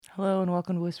Hello and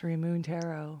welcome to Whispering Moon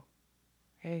Tarot.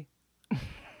 Hey,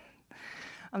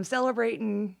 I'm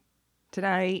celebrating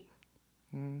tonight.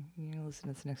 You'll listen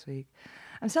to this next week.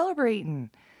 I'm celebrating.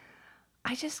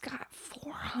 I just got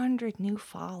 400 new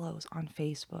follows on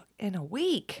Facebook in a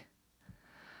week.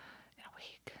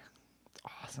 It's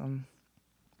awesome.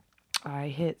 I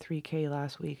hit 3K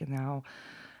last week, and now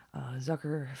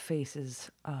Zucker Face's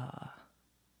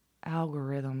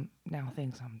algorithm now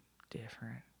thinks I'm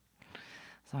different.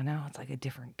 So now it's like a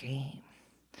different game.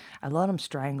 I let him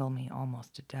strangle me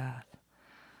almost to death.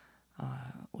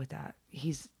 With that,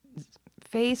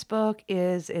 Facebook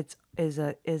is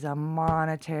a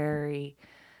monetary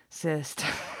system.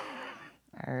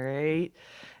 All right,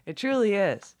 it truly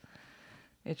is.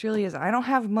 It truly is. I don't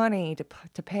have money to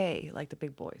pay like the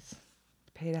big boys,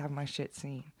 to pay to have my shit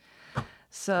seen.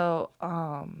 So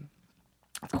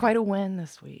it's quite a win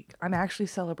this week. I'm actually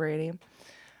celebrating.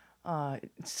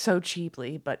 So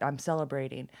cheaply, but I'm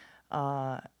celebrating.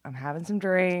 I'm having some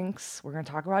drinks. We're gonna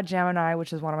talk about Gemini,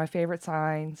 which is one of my favorite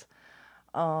signs.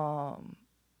 I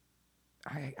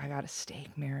got a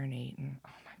steak marinating. Oh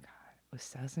my god, with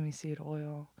sesame seed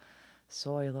oil,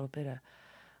 soy, a little bit of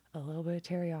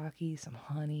teriyaki, some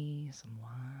honey, some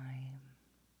lime,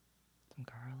 some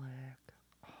garlic.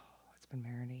 Oh, it's been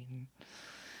marinating.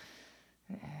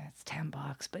 It's $10,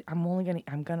 but I'm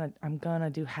gonna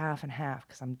do half and half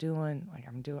because I'll tell you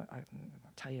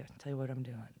what I'm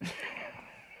doing.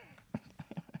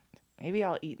 Maybe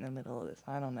I'll eat in the middle of this.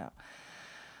 I don't know.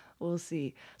 We'll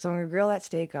see. So I'm gonna grill that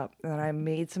steak up, and then I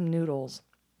made some noodles.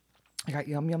 I got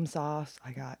yum yum sauce.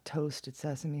 I got toasted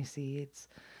sesame seeds,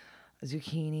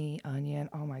 zucchini, onion.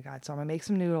 Oh my god! So I'm gonna make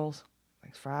some noodles,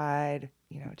 like fried,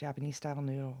 Japanese style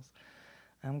noodles.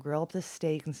 Grill up the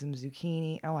steak and some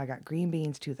zucchini. Oh, I got green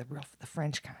beans too, the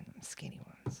French kind, the skinny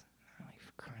ones, really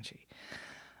crunchy.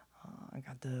 I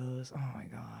got those. Oh my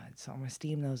god! So I'm gonna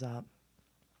steam those up.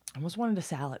 I almost wanted a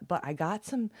salad, but I got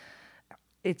some.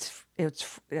 I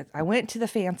went to the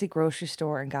fancy grocery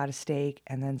store and got a steak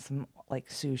and then some like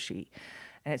sushi,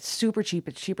 and it's super cheap.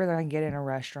 It's cheaper than I can get in a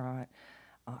restaurant.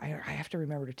 I have to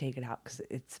remember to take it out because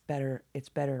it's better. It's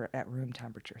better at room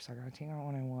temperature. So I gotta take out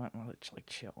what I want and let like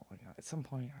chill. At some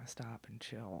point, I gotta stop and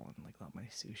chill and like let my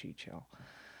sushi chill,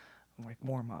 and, like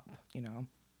warm up. And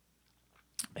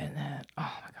then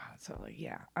oh my god, so like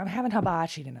yeah, I'm having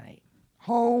hibachi tonight,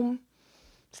 home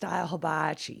style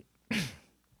hibachi.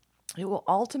 It will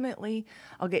ultimately,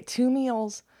 I'll get 2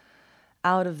 meals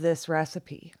out of this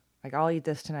recipe. Like I'll eat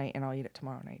this tonight and I'll eat it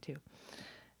tomorrow night too.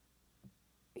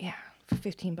 Yeah, for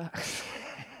 $15.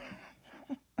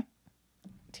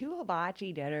 2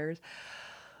 hibachi dinners.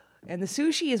 And the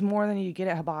sushi is more than you get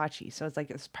at hibachi. So it's like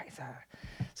this price. So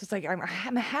it's like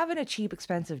I'm having a cheap,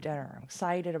 expensive dinner. I'm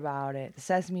excited about it. The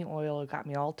sesame oil got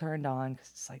me all turned on because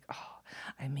it's like, oh,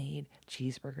 I made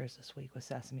cheeseburgers this week with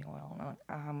sesame oil. And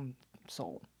I'm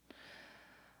sold.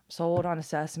 Sold on a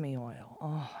sesame oil.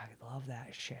 Oh, I love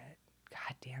that shit.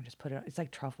 God damn, just put it. It's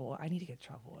like truffle oil. I need to get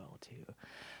truffle oil too.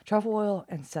 Truffle oil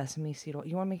and sesame seed oil.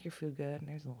 You want to make your food good?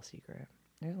 There's a little secret.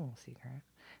 There's a little secret. In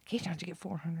case you have to get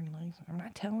 400 likes, I'm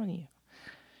not telling you.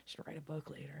 Should write a book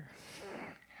later.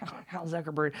 How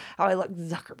I let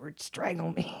Zuckerberg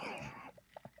strangle me.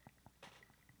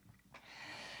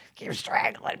 Keep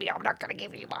strangling me. I'm not gonna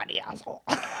give you money, asshole.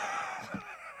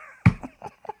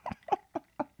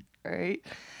 Right?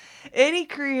 Any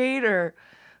creator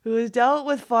who has dealt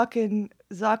with fucking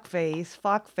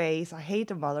fuckface, I hate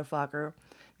the motherfucker,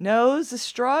 knows the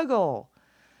struggle.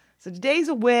 So today's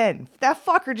a win. That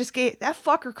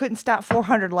fucker couldn't stop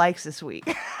 400 likes this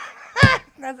week.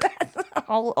 that's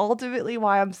ultimately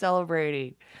why I'm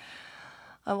celebrating.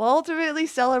 I'm ultimately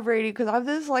celebrating because I'm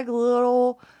this like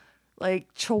little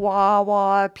like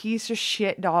chihuahua piece of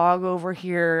shit dog over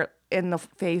here in the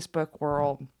Facebook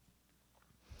world.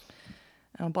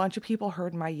 And a bunch of people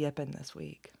heard my yipping this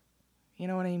week. You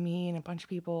know what I mean? A bunch of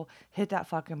people hit that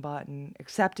fucking button,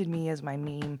 accepted me as my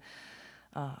meme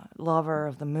lover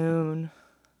of the moon.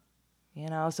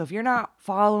 So if you're not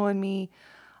following me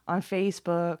on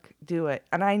Facebook, do it.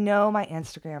 And I know my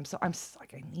Instagram, so I'm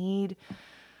like, I need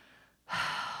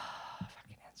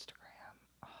fucking Instagram.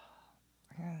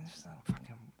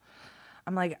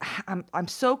 I'm like, I'm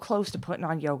so close to putting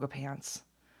on yoga pants.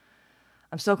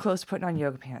 I'm so close to putting on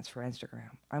yoga pants for Instagram.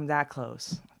 I'm that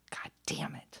close. God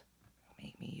damn it.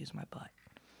 Make me use my butt.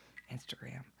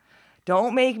 Instagram.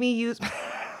 Don't make me use.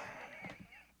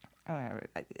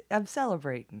 I'm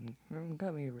celebrating.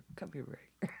 Cut me a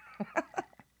break.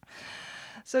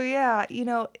 So yeah,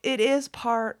 it is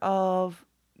part of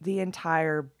the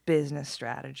entire business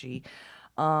strategy.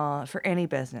 For any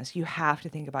business, you have to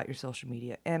think about your social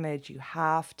media image. You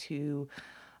have to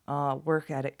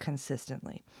work at it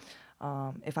consistently.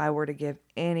 If I were to give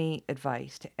any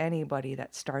advice to anybody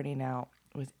that's starting out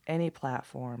with any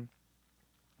platform,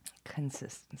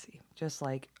 consistency. Just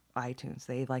like iTunes,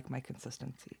 they like my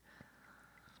consistency.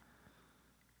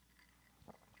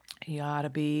 You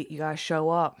gotta show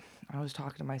up. I was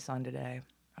talking to my son today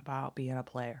about being a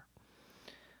player.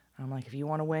 I'm like, if you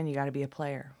want to win, you got to be a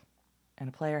player, and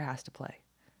a player has to play.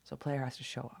 So a player has to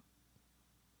show up.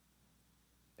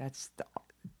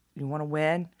 You want to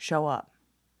win, show up.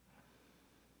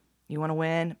 You want to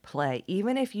win, play.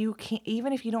 Even if you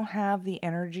don't have the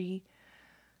energy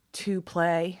to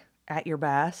play at your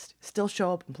best, still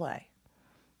show up and play.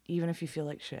 Even if you feel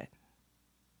like shit.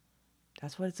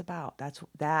 That's what it's about.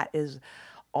 That is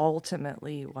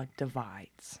ultimately what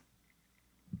divides.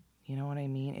 You know what I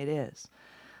mean? It is.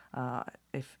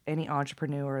 If any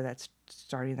entrepreneur that's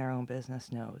starting their own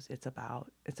business knows, it's about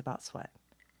sweat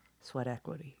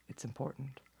equity. It's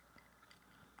important.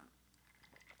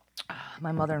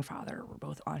 My mother and father were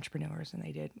both entrepreneurs, and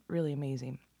they did really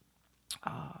amazing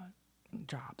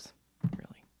jobs.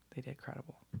 Really, they did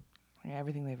incredible.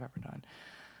 Everything they've ever done,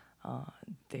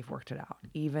 they've worked it out,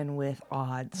 even with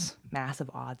odds, massive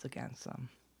odds against them.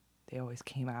 They always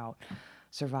came out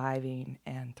surviving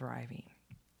and thriving.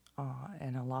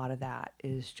 And a lot of that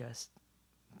is just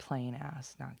plain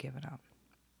ass not giving up.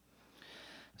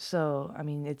 So, I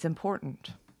mean, it's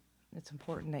important. It's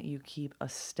important that you keep a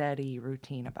steady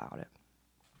routine about it.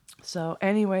 So,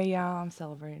 anyway, yeah, I'm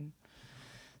celebrating.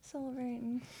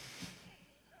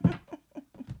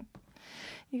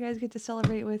 You guys get to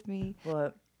celebrate with me.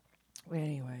 But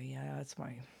anyway, yeah, that's a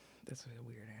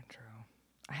weird intro.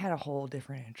 I had a whole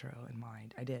different intro in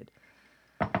mind. I did.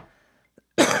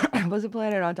 I wasn't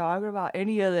planning on talking about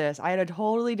any of this. I had a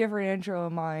totally different intro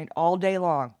in mind all day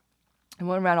long. I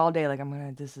went around all day like,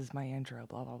 this is my intro,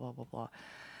 blah, blah, blah, blah, blah.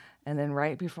 And then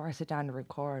right before I sit down to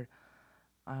record,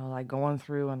 I was like going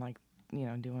through and like,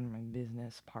 doing my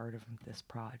business part of this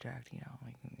project,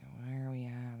 like, where are we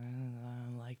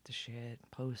at? Like the shit,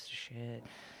 post the shit.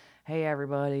 Hey,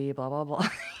 everybody, blah, blah, blah.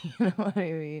 You know what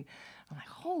I mean? I'm like,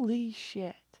 holy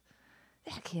shit.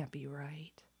 That can't be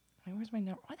right. Like, where's my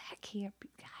number? Oh, that can't be.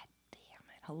 God damn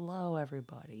it. Hello,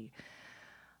 everybody.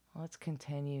 Let's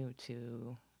continue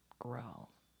to grow.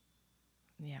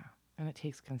 Yeah. And it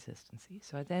takes consistency.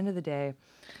 So at the end of the day,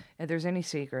 if there's any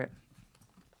secret,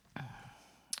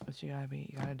 what you gotta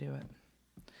do it.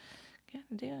 You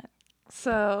gotta do it.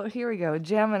 So here we go.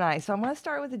 Gemini. So I'm going to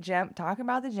start with talking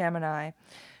about the Gemini.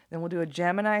 Then we'll do a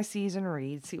Gemini season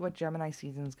read, see what Gemini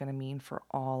season is going to mean for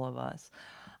all of us.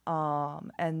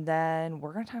 And then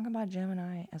we're going to talk about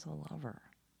Gemini as a lover.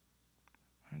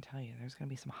 I'm going to tell you, there's going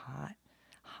to be some hot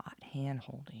hand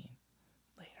holding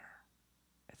later.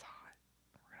 It's hot.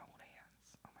 We're going to hold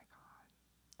hands. Oh my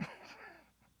God.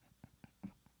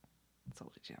 It's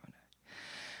totally Gemini.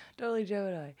 Totally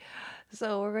Gemini.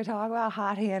 So we're going to talk about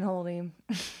hot hand holding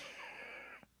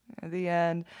at the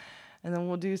end. And then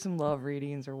we'll do some love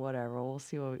readings or whatever. We'll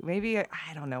see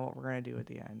I don't know what we're going to do at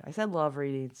the end. I said love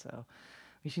readings, so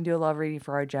we should do a love reading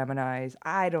for our Geminis.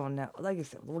 I don't know. Like I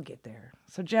said, we'll get there.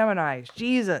 So Geminis,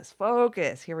 Jesus,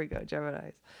 focus. Here we go,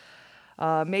 Geminis.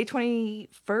 May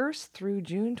 21st through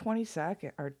June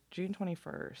 22nd, or June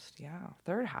 21st. Yeah,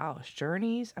 third house,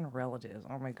 journeys and relatives.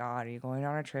 Oh my God, are you going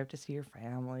on a trip to see your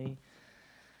family?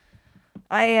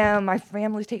 I am. My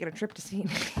family's taking a trip to see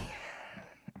me.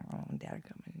 Mom and Dad are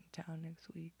coming to town next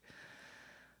week.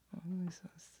 I'm so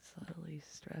slightly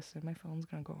stressed, and my phone's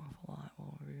gonna go off a lot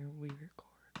while we record.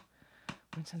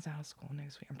 Winston's out of school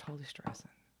next week. I'm totally stressing.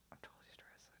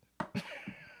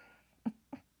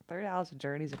 Third house of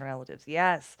journeys and relatives.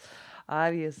 Yes,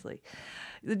 obviously.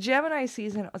 The Gemini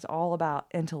season is all about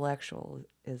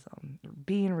intellectualism,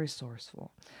 being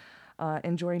resourceful,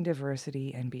 enjoying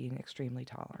diversity, and being extremely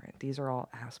tolerant. These are all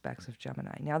aspects of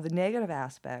Gemini. Now, the negative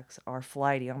aspects are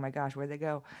flighty. Oh my gosh, where'd they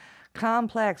go?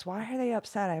 Complex. Why are they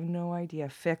upset? I have no idea.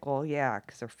 Fickle. Yeah,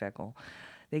 because they're fickle.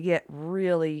 They're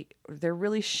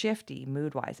really shifty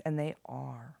mood-wise, and they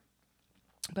are.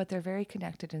 But they're very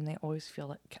connected, and they always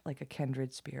feel like a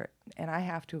kindred spirit. And I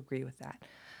have to agree with that.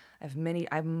 I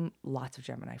have lots of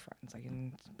Gemini friends.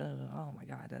 Oh my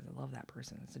God, I love that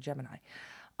person. It's a Gemini.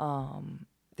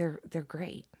 They're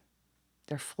great.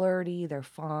 They're flirty. They're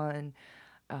fun.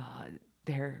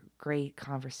 They're great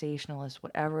conversationalists.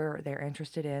 Whatever they're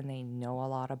interested in, they know a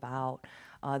lot about.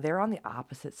 They're on the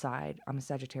opposite side. I'm a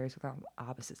Sagittarius, with on the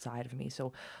opposite side of me.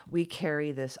 So we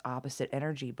carry this opposite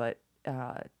energy, but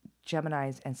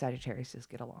Geminis and Sagittarius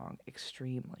get along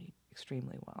extremely,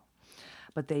 extremely well.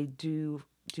 But they do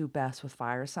best with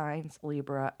fire signs,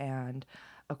 Libra and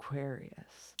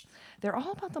Aquarius. They're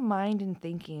all about the mind and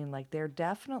thinking. Like they're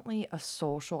definitely a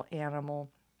social animal.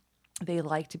 They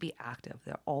like to be active.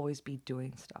 They'll always be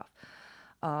doing stuff.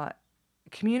 Uh,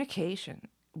 Communication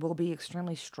will be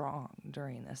extremely strong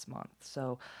during this month.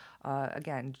 So,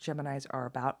 again, Geminis are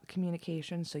about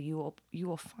communication. So you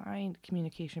will find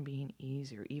communication being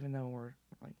easier, even though we're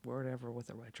like whatever with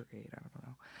a retrograde. I don't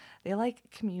know. They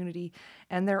like community,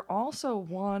 and they're also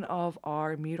one of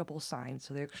our mutable signs.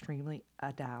 So they're extremely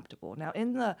adaptable. Now,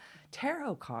 in the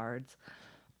tarot cards,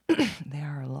 they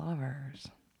are lovers.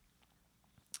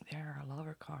 They are a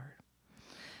lover card.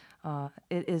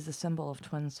 It is the symbol of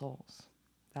twin souls.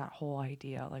 That whole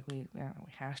idea, like we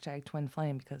hashtag twin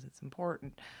flame because it's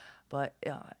important, but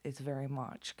it's very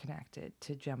much connected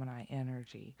to Gemini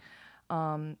energy.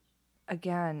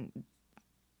 Again,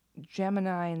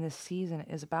 Gemini in this season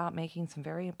is about making some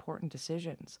very important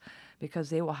decisions because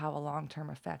they will have a long term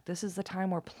effect. This is the time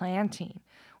we're planting.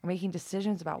 We're making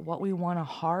decisions about what we want to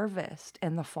harvest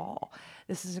in the fall.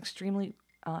 This is an extremely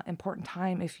important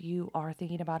time if you are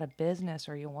thinking about a business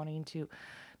or you're wanting to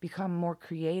become more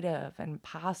creative and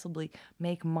possibly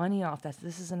make money off this.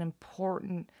 This is an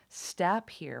important step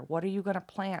here. What are you going to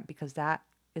plant? Because that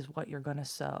is what you're going to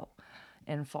sow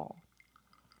in fall.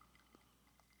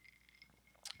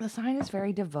 The sign is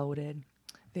very devoted.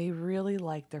 They really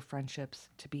like their friendships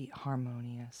to be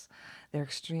harmonious. They're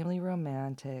extremely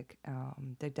romantic.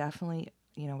 They're definitely,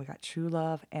 we got true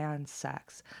love and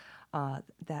sex.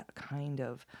 That kind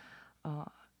of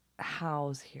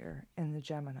house here in the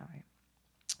Gemini.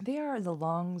 They are the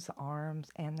lungs, the arms,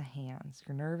 and the hands,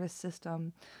 your nervous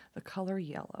system, the color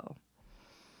yellow.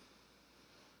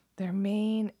 Their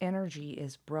main energy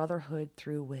is brotherhood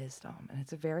through wisdom, and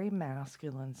it's a very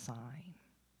masculine sign.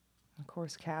 Of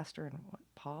course, Castor and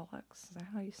Pollux, is that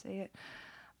how you say it?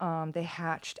 They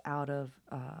hatched out of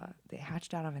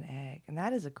an egg, and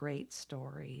that is a great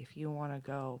story. If you want to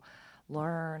go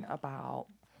learn about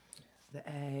the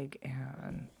egg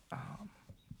and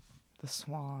the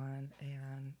swan,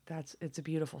 and it's a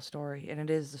beautiful story, and it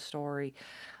is the story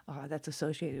that's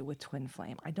associated with twin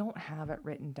flame. I don't have it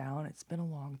written down. It's been a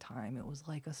long time. It was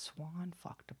like a swan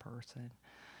fucked a person.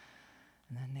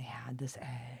 And then they had this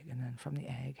egg, and then from the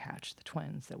egg hatched the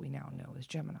twins that we now know as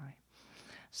Gemini.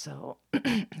 So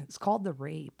it's called the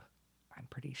rape, I'm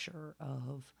pretty sure,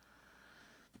 of,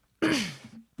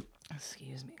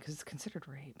 excuse me, because it's considered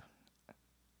rape.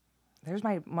 There's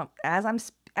my, as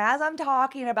I'm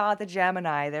talking about the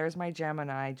Gemini, there's my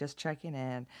Gemini just checking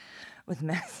in with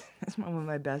that's one of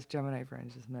my best Gemini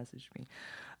friends just messaged me.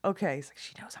 Okay, so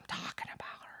she knows I'm talking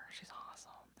about her. She's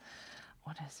awesome.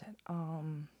 What is it?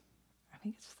 I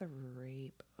think it's the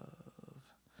rape of.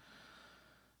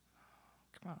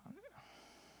 Come on.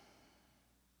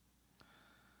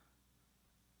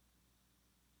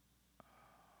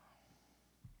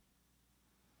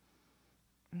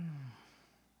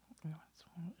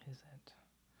 What is it?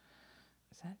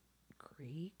 Is that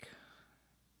Greek?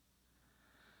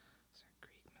 Is that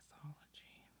Greek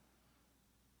mythology?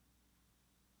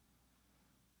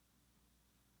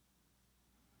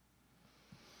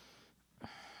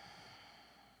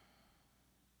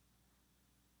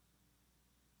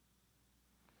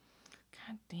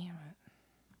 God damn it.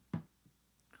 Of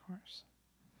course.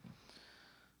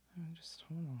 Just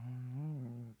hold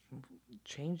on.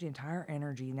 Change the entire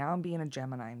energy. Now I'm being a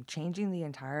Gemini. I'm changing the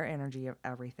entire energy of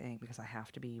everything because I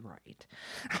have to be right.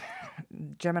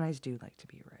 Geminis do like to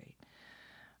be right.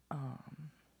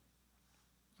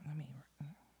 Let me.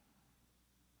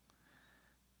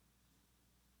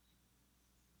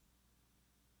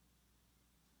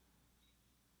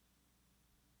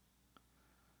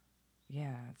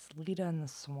 Yeah, it's Leda and the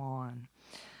Swan.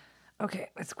 Okay,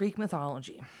 it's Greek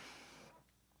mythology.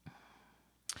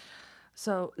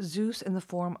 So, Zeus, in the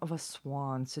form of a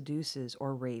swan, seduces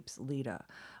or rapes Leda,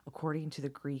 according to the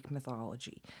Greek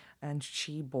mythology. And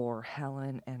she bore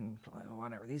Helen and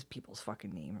whatever. These people's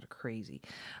fucking names are crazy.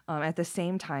 At the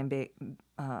same time,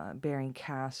 bearing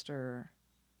Castor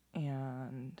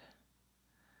and.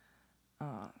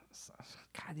 God,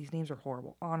 these names are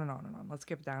horrible. On and on and on. Let's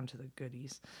get down to the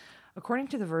goodies. According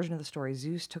to the version of the story,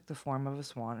 Zeus took the form of a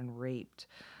swan and raped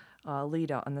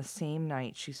Leda on the same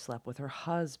night she slept with her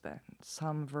husband.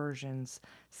 Some versions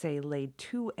say laid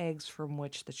 2 eggs from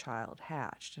which the child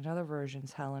hatched. In other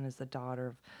versions, Helen is the daughter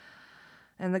of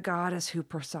and the goddess who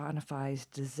personifies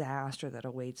disaster that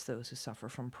awaits those who suffer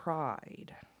from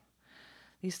pride.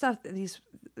 These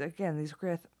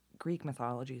Greek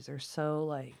mythologies are so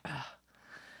like, ugh.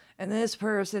 And this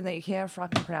person that you can't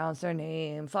fucking pronounce their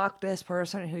name, fuck this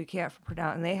person who you can't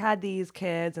pronounce, and they had these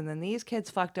kids, and then these kids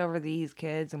fucked over these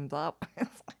kids, and blah.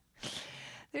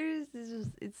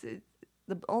 It's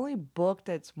The only book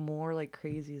that's more like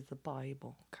crazy is the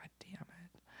Bible. God damn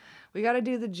it. We got to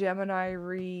do the Gemini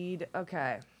read.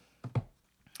 Okay.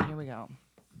 Here we go.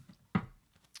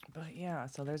 But yeah,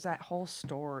 so there's that whole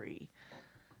story,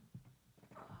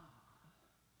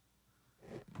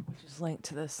 which is linked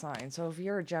to this sign. So if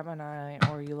you're a Gemini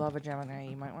or you love a Gemini,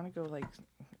 you might want to go like,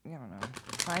 I don't know,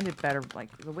 find it better.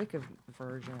 Like the Wicca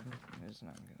version is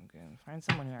not good. Find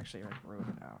someone who actually like wrote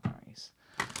it out nice,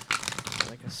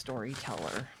 like a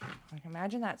storyteller. Like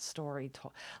imagine that story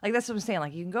told. Like that's what I'm saying.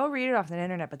 Like you can go read it off the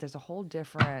internet, but there's a whole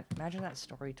different. Imagine that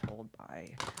story told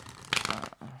by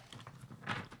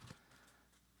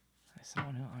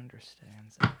someone who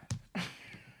understands it.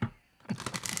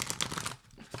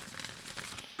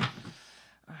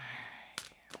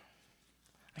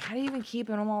 How do you even keep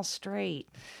them all straight?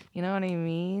 You know what I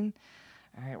mean?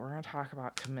 All right, we're going to talk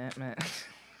about commitment.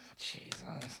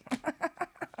 Jesus.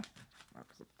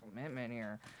 Commitment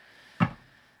here.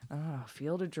 Oh,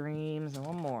 Field of Dreams and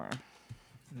one more.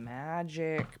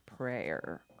 Magic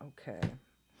Prayer. Okay.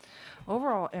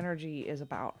 Overall energy is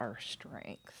about our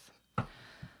strength.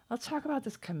 Let's talk about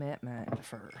this commitment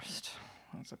first.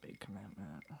 That's a big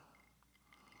commitment.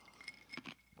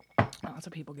 Lots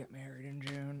of people get married in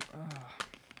June. Ugh.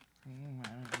 I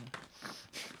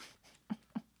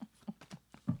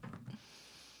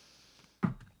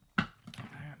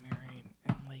got married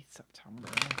in late September.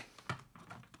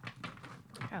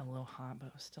 Got a little hot, but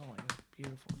it was still like a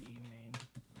beautiful evening.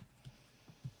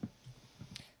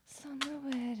 Summer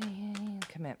wedding.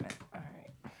 Commitment.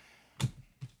 Alright.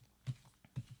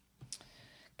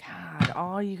 God,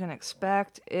 all you can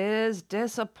expect is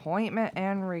disappointment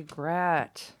and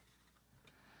regret.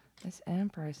 This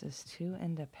Empress is too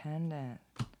independent.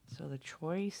 So the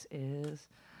choice is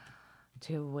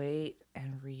to wait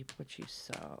and reap what you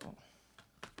sow.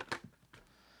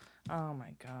 Oh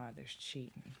my God, there's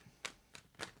cheating.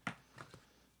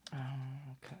 Oh,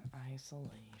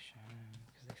 isolation.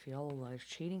 Because they feel alone. There's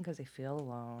cheating because they feel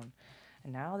alone.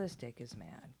 And now this dick is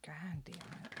mad. God damn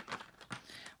it.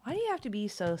 Why do you have to be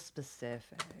so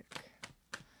specific?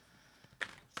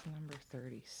 It's number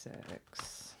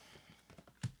 36.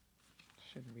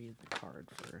 Should read the card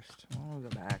first. We'll go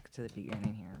back to the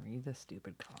beginning here. Read the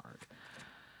stupid card.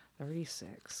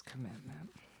 36,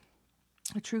 commitment.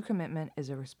 A true commitment is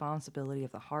a responsibility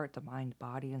of the heart, the mind,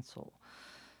 body, and soul.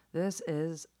 This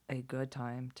is a good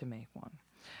time to make one.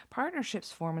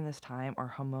 Partnerships formed in this time are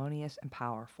harmonious and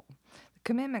powerful. The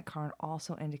commitment card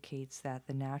also indicates that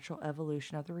the natural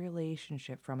evolution of the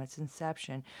relationship from its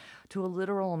inception to a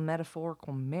literal and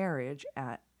metaphorical marriage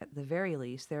at the very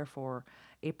least, therefore,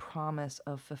 a promise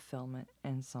of fulfillment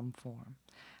in some form.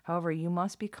 However, you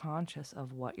must be conscious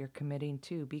of what you're committing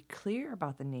to. Be clear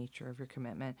about the nature of your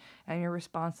commitment and your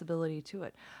responsibility to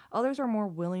it. Others are more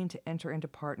willing to enter into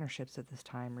partnerships at this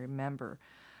time. Remember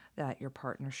that your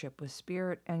partnership with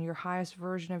spirit and your highest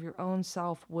version of your own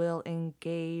self will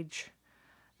engage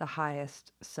the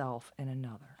highest self in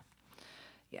another.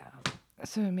 Yeah.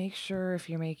 So make sure if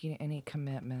you're making any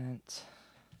commitment,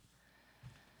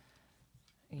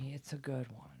 it's a good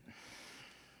one.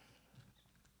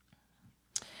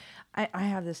 I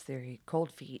have this theory.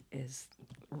 Cold feet is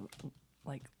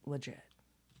like legit.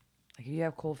 Like if you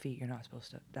have cold feet, you're not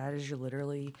supposed to. That is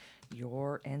literally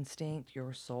your instinct,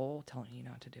 your soul telling you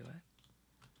not to do it.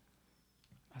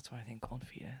 That's what I think cold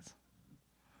feet is.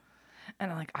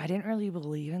 And I didn't really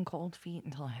believe in cold feet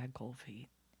until I had cold feet.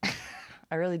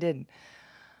 I really didn't.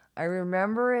 I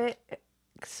remember it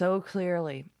so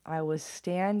clearly. I was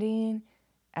standing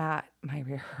at my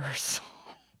rehearsal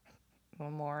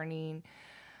one morning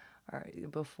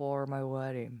before my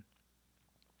wedding.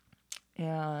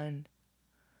 And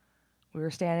we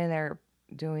were standing there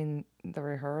doing the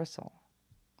rehearsal.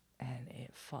 And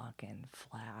it fucking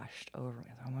flashed over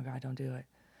me. Oh my God, don't do it.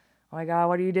 Oh my God,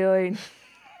 what are you doing?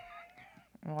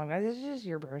 Oh my God, this is just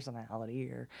your personality,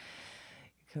 your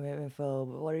commitment phobe.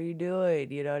 What are you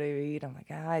doing? You know what I mean? I'm like,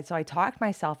 God. So I talked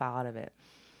myself out of it.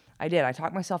 I did. I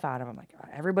talked myself out of it. I'm like,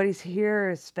 everybody's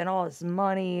here, spent all this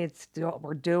money.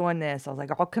 We're doing this. I was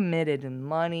like all committed, and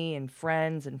money and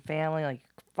friends and family, like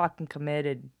fucking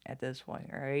committed at this point,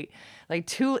 right?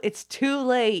 It's too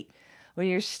late when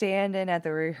you're standing at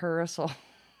the rehearsal.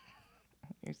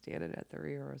 You're standing at the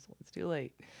rehearsal. It's too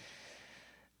late.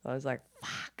 So I was like,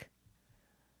 fuck.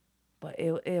 But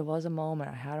it was a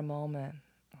moment. I had a moment.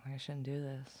 I shouldn't do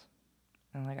this.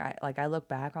 And I look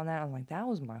back on that. I'm like, that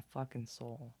was my fucking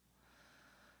soul.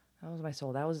 That was my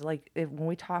soul. That was when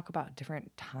we talk about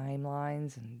different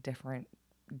timelines and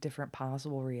different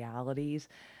possible realities.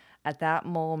 At that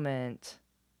moment,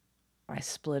 I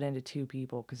split into two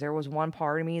people because there was one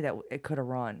part of me that it could have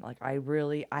run. Like I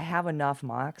have enough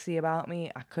moxie about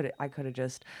me. I could have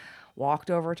just walked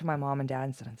over to my mom and dad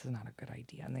and said, "This is not a good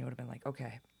idea," and they would have been like,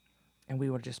 "Okay," and we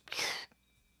would have just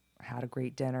had a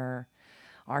great dinner.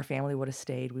 Our family would have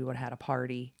stayed. We would have had a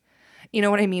party. You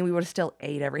know what I mean? We would have still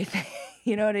ate everything.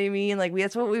 You know what I mean? Like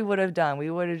that's what we would have done. We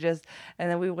would have just, and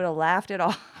then we would have laughed it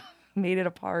off, made it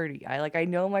a party. I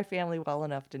know my family well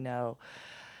enough to know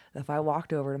that if I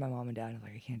walked over to my mom and dad and was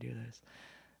like, I can't do this,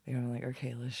 they were like,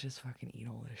 okay, let's just fucking eat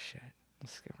all this shit.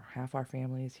 Half our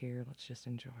family is here. Let's just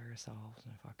enjoy ourselves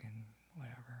and fucking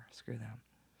whatever. Screw them.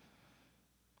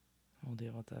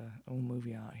 We'll move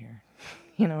you out here.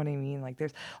 You know what I mean? Like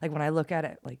there's like when I look at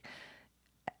it, like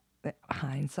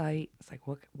hindsight, it's like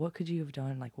what could you have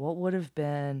done? Like what would have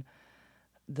been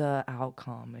the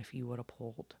outcome if you would have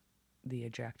pulled the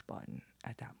eject button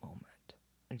at that moment?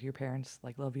 Like your parents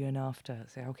like love you enough to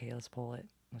say, okay, let's pull it.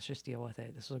 Let's just deal with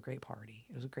it. This was a great party.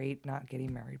 It was a great not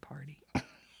getting married party.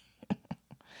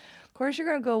 Of course you're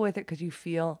gonna go with it because you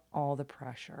feel all the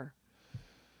pressure.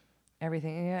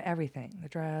 Everything, yeah, everything, the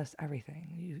dress,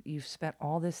 everything. You've spent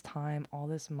all this time, all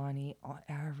this money,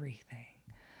 everything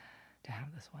to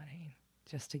have this wedding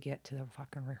just to get to the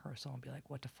fucking rehearsal and be like,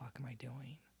 what the fuck am I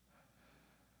doing?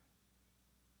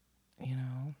 You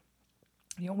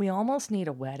know, we almost need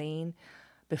a wedding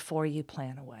before you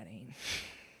plan a wedding.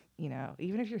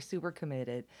 Even if you're super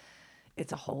committed,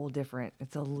 it's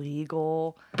a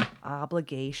legal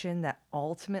obligation that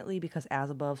ultimately, because as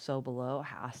above, so below,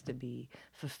 has to be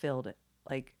fulfilled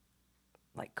like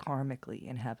karmically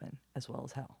in heaven as well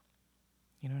as hell.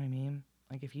 You know what I mean?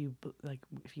 Like if you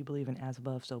believe in as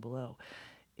above, so below,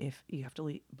 if you have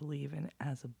to believe in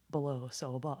as below,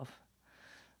 so above.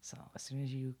 So as soon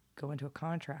as you go into a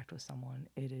contract with someone,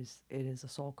 it is a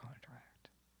soul contract.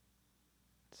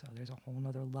 So there's a whole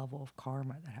nother level of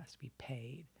karma that has to be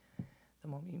paid the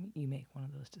moment you make one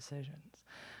of those decisions.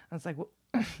 And it's like,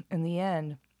 in the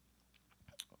end,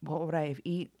 what would I have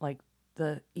eat? Like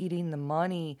eating the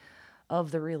money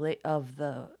of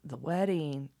the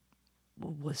wedding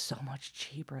was so much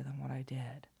cheaper than what I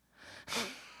did.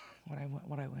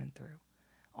 what I went through,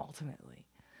 ultimately.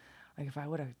 Like if I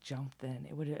would have jumped in,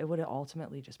 it would have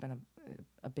ultimately just been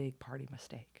a big party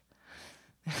mistake.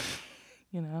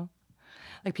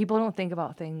 Like people don't think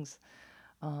about things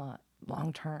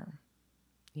long term.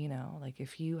 Like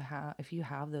if you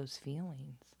have those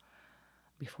feelings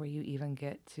before you even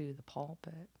get to the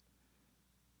pulpit,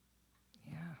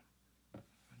 yeah,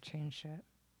 change shit.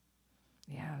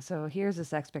 Yeah. So here's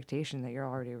this expectation that you're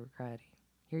already regretting.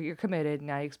 You're committed.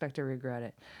 Now you expect to regret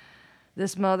it.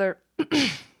 This mother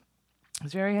is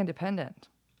very independent.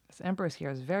 This empress here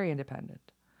is very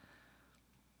independent.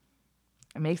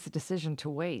 It makes the decision to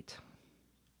wait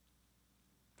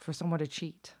for someone to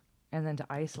cheat and then to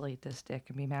isolate this dick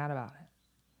and be mad about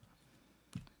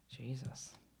it.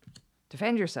 Jesus.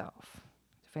 Defend yourself.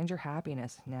 Defend your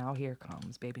happiness. Now here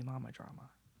comes baby mama drama.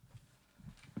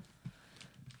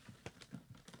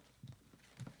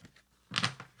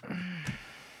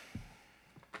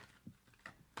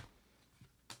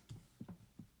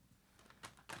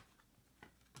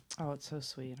 Oh, it's so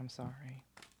sweet. I'm sorry.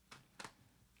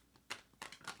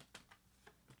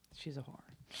 She's a whore.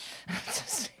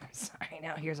 I'm sorry.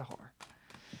 Now here's a whore.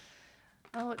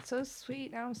 Oh, it's so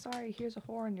sweet. Now I'm sorry. Here's a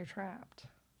whore and you're trapped.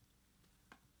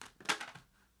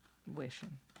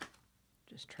 Wishing.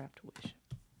 Just trapped wishing.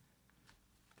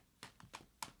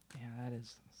 Yeah, that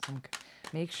is some.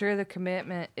 Make sure the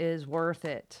commitment is worth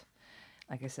it.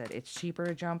 Like I said, it's cheaper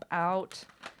to jump out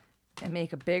and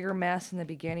make a bigger mess in the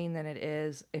beginning than it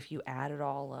is if you add it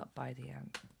all up by the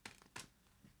end.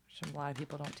 A lot of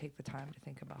people don't take the time to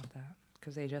think about that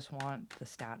because they just want the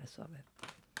status of it.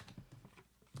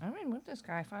 I've been with this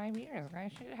guy 5 years. I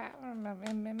should have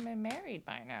been married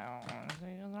by now.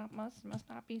 Must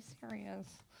not be serious.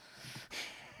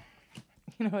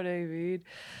 You know what I mean?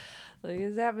 Like,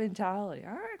 is that mentality?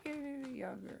 All right, get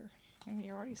younger. I mean,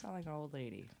 you already sound like an old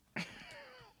lady.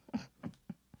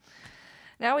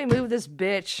 Now we move this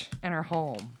bitch in her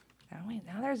home.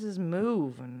 Now there's this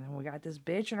move, and we got this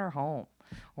bitch in her home.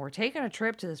 We're taking a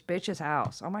trip to this bitch's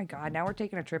house. Oh my God, now we're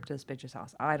taking a trip to this bitch's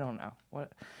house. I don't know.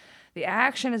 What the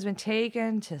action has been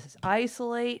taken to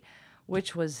isolate,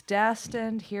 which was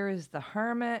destined. Here is the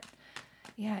hermit.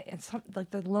 Yeah, it's like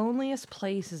the loneliest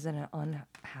place is in an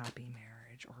unhappy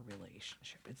marriage or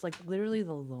relationship. It's like literally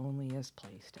the loneliest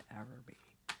place to ever be.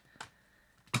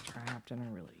 Trapped in a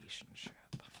relationship.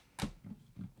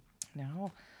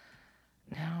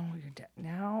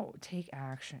 Now take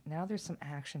action. Now there's some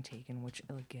action taken, which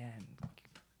again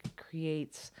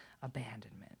creates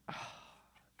abandonment. Oh,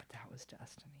 but that was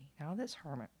destiny. Now this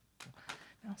hermit.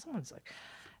 Now someone's like,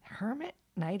 hermit,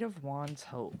 Knight of Wands,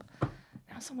 hope.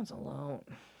 Now someone's alone,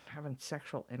 having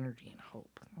sexual energy and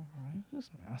hope. Who's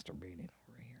masturbating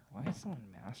over here? Why is someone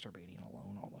masturbating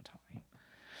alone all the time?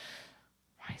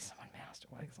 Why is someone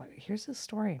masturbating? It's like, here's this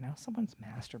story. Now someone's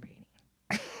masturbating.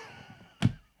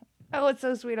 Oh, it's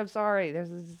so sweet. I'm sorry.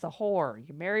 It's a whore.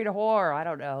 You married a whore. I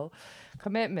don't know.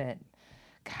 Commitment.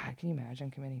 God, can you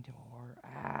imagine committing to a whore?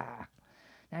 Ah.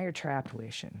 Now you're trapped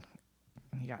wishing.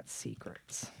 You got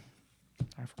secrets.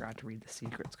 I forgot to read the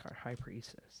secrets card. High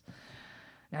Priestess.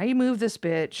 Now you move this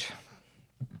bitch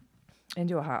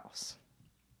into a house.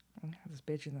 You have this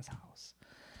bitch in this house.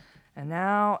 And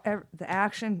now the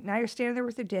action, now you're standing there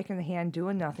with your dick in the hand,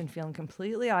 doing nothing, feeling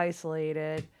completely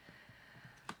isolated.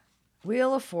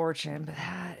 Wheel of Fortune, but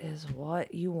that is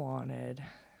what you wanted.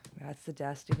 That's the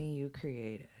destiny you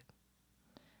created.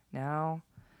 Now,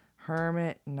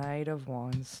 Hermit, Knight of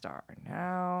Wands, Star.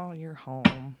 Now you're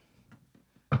home.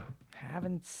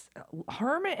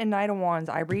 Hermit and Knight of Wands,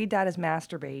 I read that as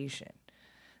masturbation.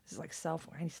 This is like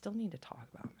I still need to talk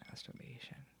about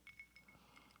masturbation.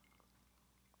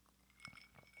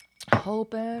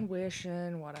 Hoping,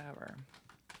 wishing, whatever.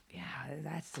 Yeah,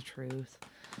 that's the truth.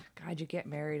 God, you get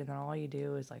married and then all you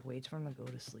do is like wait for them to go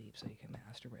to sleep so you can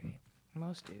masturbate.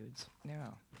 Most dudes, yeah.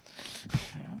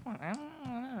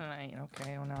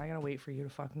 Okay, well now I gotta wait for you to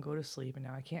fucking go to sleep and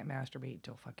now I can't masturbate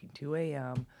till fucking 2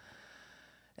 a.m.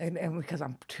 And because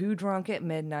I'm too drunk at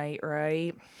midnight,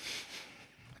 right?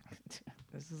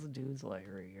 This is a dude's life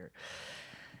right here.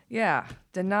 Yeah,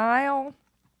 denial.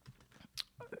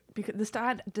 Because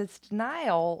this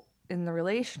denial in the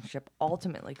relationship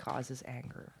ultimately causes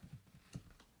anger.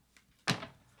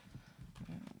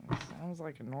 Sounds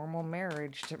like a normal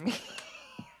marriage to me.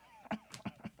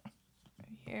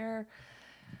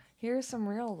 Here's some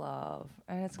real love,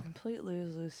 and it's a complete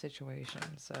lose-lose situation.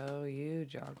 So you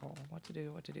juggle what to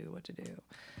do.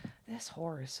 This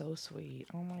whore is so sweet.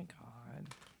 Oh my god,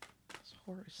 this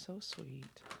whore is so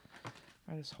sweet.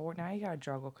 Or this whore. Now you gotta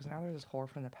juggle because now there's this whore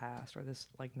from the past, or this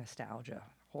like nostalgia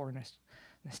whore,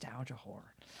 nostalgia whore.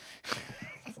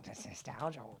 This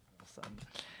nostalgia whore.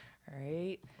 All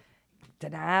right,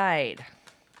 denied.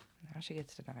 Now she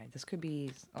gets denied. This could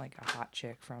be like a hot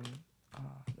chick from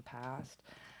the past.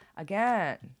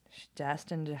 Again, she's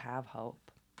destined to have hope.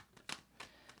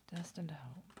 Destined to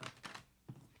hope.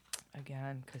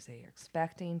 Again, because they are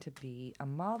expecting to be a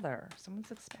mother.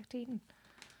 Someone's expecting.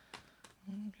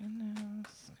 Oh,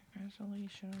 goodness.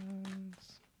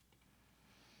 Congratulations.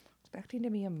 Expecting to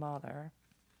be a mother,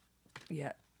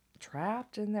 yet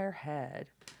trapped in their head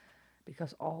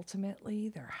because ultimately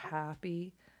they're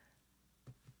happy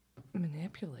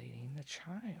manipulating the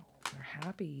child. They're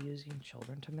happy using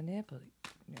children to manipulate.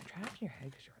 You're trapped in your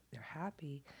head because they're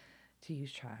happy to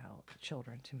use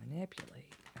children to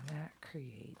manipulate. And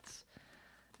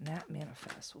that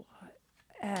manifests what?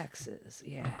 Exes.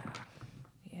 Yeah.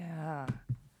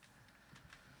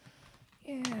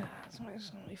 That's why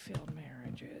so many failed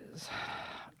marriages.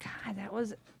 God, that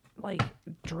was like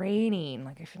draining.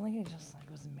 Like I feel like I just like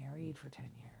was married for 10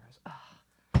 years.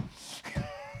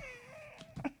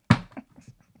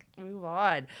 Move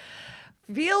on.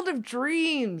 Field of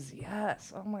Dreams.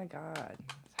 Yes. Oh my God.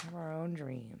 Let's have our own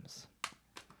dreams.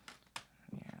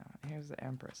 Yeah. Here's the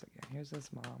Empress again. Here's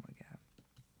this mom again.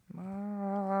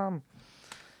 Mom.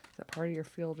 Is that part of your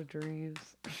Field of Dreams?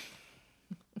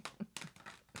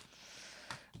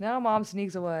 Now mom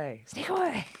sneaks away. Sneak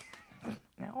away.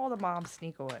 Now all the moms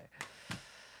sneak away.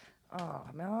 Oh,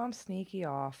 mom's sneaky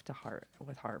off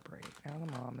with heartbreak. Now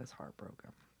the mom is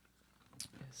heartbroken.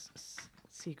 Is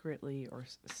secretly or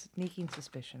sneaking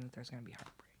suspicion that there's going to be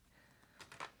heartbreak.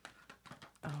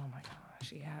 Oh my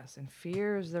gosh, yes. And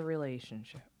fears the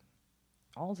relationship.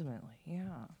 Ultimately,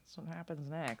 yeah. That's what happens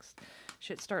next.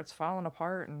 Shit starts falling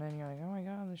apart and then you're like, oh my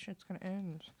god, this shit's going to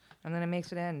end. And then it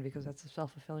makes it end because that's a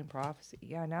self-fulfilling prophecy.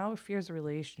 Yeah, now it fears the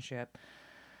relationship.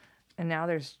 And now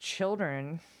there's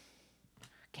children.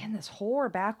 Again, this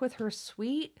whore back with her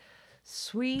sweet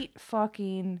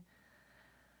fucking...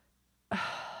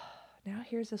 Now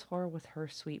here's this whore with her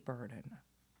sweet burden.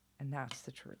 And that's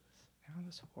the truth. Now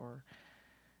this whore,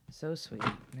 so sweet.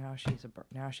 Now she's a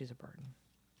burden.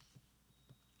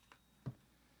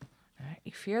 Right?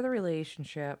 You fear the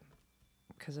relationship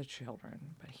because of children.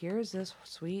 But here's this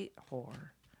sweet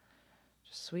whore.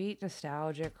 Just sweet,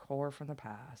 nostalgic whore from the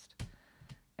past.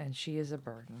 And she is a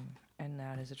burden. And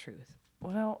that is the truth.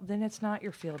 Well, then it's not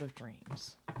your Field of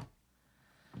Dreams.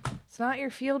 It's not your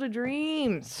Field of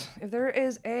Dreams. If there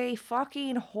is a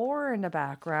fucking whore in the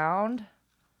background,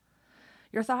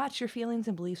 Your thoughts, your feelings,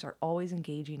 and beliefs are always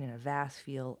engaging in a vast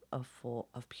field full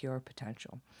of pure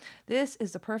potential. This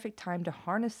is the perfect time to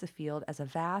harness the field as a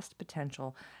vast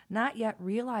potential not yet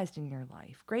realized in your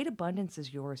life. Great abundance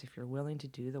is yours if you're willing to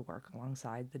do the work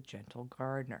alongside the gentle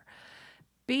gardener.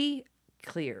 Be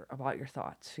clear about your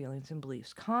thoughts, feelings, and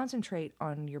beliefs. Concentrate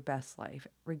on your best life,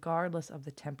 regardless of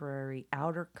the temporary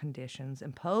outer conditions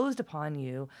imposed upon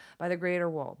you by the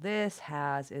greater world. This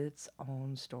has its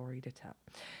own story to tell.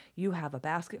 You have a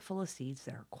basket full of seeds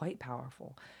that are quite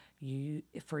powerful.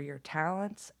 For your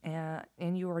talents,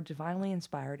 and you are divinely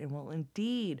inspired and will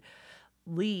indeed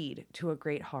lead to a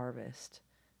great harvest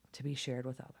to be shared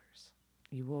with others.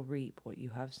 You will reap what you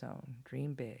have sown.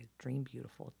 Dream big, dream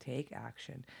beautiful, take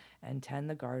action, and tend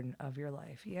the garden of your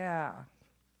life. Yeah.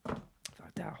 Fuck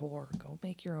that whore. Go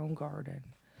make your own garden.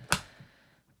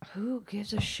 Who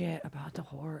gives a shit about the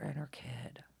whore and her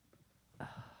kid? Ugh.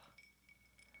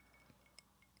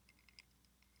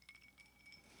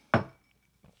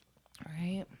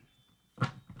 Right?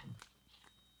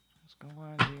 Just go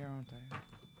on and do your own thing.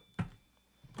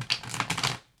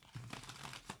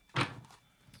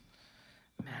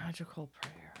 Magical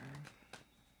prayer.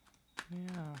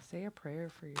 Yeah, say a prayer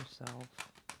for yourself.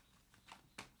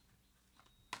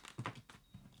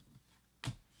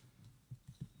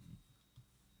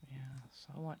 Yeah,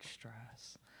 so much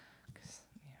stress. Cause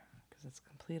it's a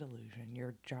complete illusion.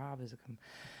 Your job is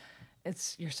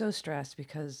you're so stressed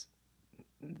because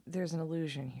there's an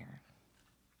illusion here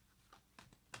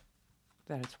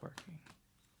that it's working.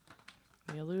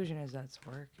 The illusion is that it's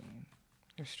working.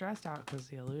 You're stressed out because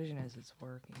the illusion is it's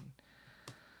working.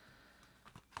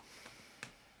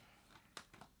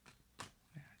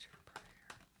 Magic prayer.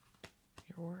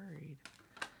 You're worried.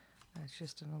 That's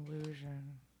just an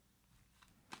illusion.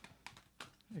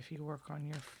 If you work on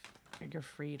your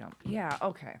freedom. Yeah,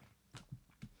 okay.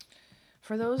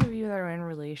 For those of you that are in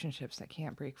relationships that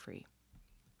can't break free,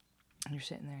 and you're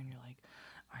sitting there and you're like,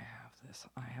 I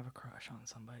have a crush on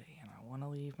somebody and I want to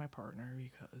leave my partner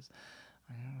because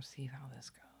I don't see how this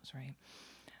goes, right?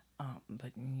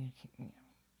 But you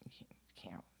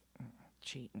can't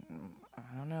cheat.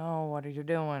 I don't know. What are you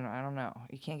doing? I don't know.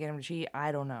 You can't get him to cheat.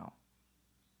 I don't know.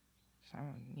 So, I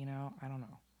don't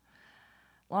know.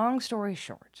 Long story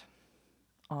short,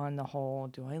 on the whole,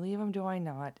 do I leave him? Do I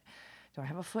not? Do I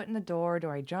have a foot in the door? Do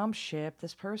I jump ship?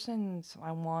 This person's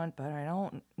I want, but I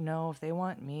don't know if they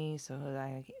want me. So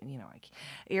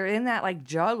you're in that like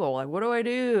juggle. Like, what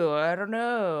do? I don't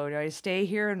know. Do I stay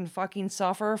here and fucking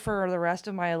suffer for the rest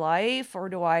of my life? Or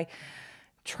do I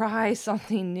try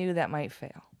something new that might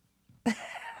fail?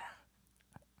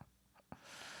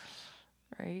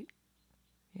 Right?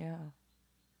 Yeah.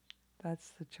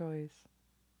 That's the choice.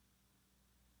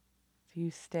 Do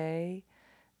you stay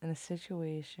in a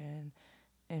situation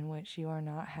in which you are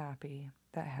not happy,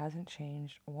 that hasn't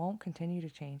changed, won't continue to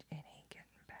change, it ain't getting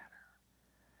better.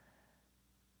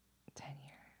 10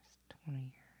 years, 20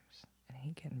 years, it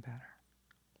ain't getting better.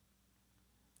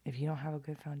 If you don't have a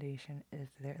good foundation, if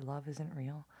their love isn't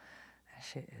real, that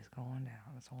shit is going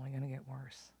down. It's only going to get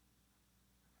worse.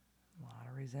 A lot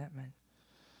of resentment.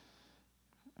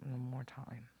 No more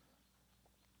time.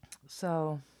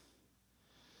 So,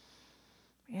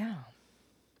 yeah.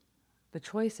 The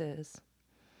choice is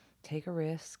take a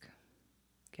risk,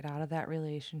 get out of that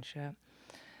relationship,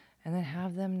 and then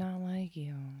have them not like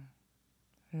you.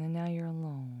 And then now you're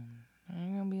alone.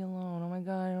 I'm going to be alone. Oh my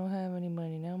God, I don't have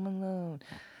anybody. Now I'm alone.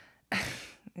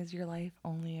 Is your life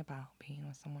only about being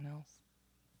with someone else?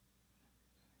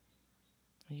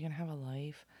 Are you going to have a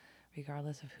life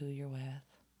regardless of who you're with?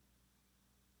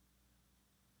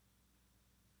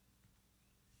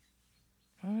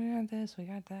 Oh, we got this, we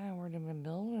got that. We're going to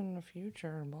build in the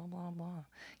future, blah, blah, blah.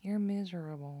 You're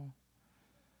miserable.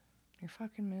 You're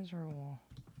fucking miserable.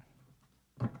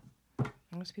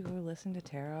 Most people who listen to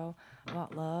tarot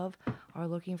about love are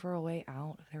looking for a way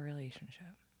out of their relationship.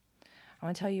 I'm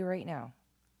going to tell you right now.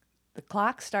 The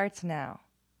clock starts now.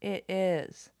 It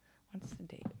is, what's the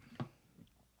date?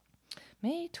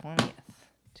 May 20th,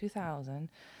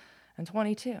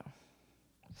 2022.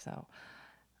 So,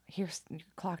 here's, your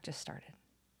clock just started.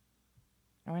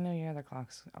 Oh, I know your other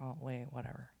clock's, oh, wait,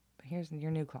 whatever. But here's your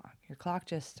new clock. Your clock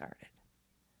just started.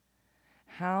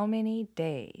 How many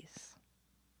days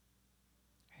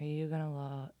are you going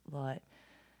to let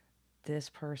this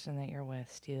person that you're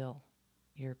with steal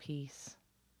your peace,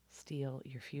 steal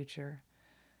your future,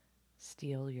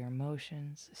 steal your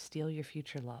emotions, steal your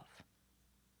future love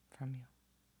from you?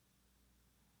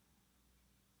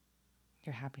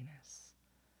 Your happiness,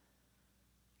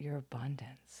 your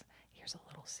abundance. Here's a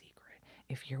little secret.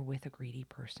 If you're with a greedy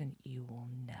person, you will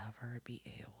never be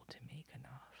able to make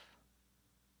enough.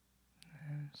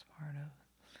 It's part of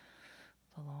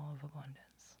the law of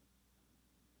abundance.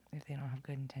 If they don't have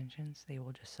good intentions, they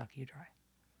will just suck you dry.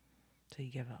 So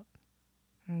you give up.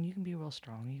 And you can be real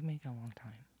strong. You can make it a long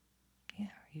time. Yeah,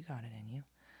 you got it in you.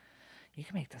 You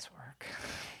can make this work.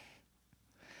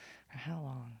 How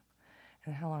long?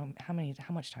 And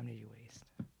how much time did you waste?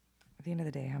 At the end of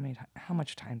the day, how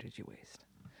much time did you waste?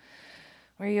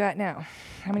 Where are you at now?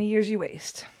 How many years you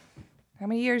waste? How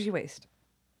many years you waste?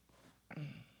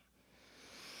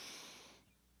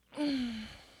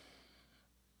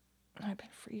 I've been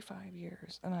free 5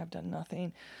 years, and I've done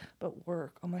nothing but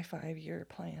work on my 5-year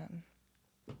plan.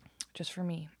 Just for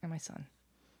me and my son.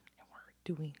 And we're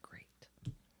doing great.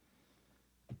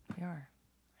 We are.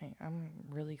 I'm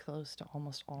really close to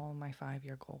almost all my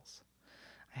 5-year goals.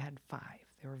 I had 5.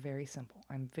 They were very simple.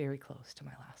 I'm very close to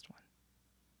my last one.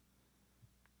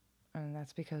 And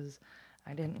that's because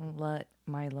I didn't let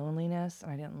my loneliness,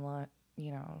 and I didn't let,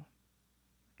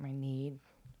 my need.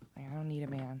 I don't need a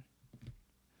man.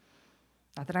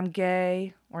 Not that I'm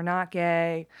gay or not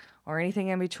gay or anything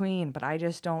in between, but I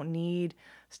just don't need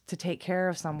to take care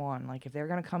of someone. Like, if they're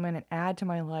going to come in and add to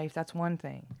my life, that's one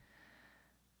thing.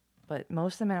 But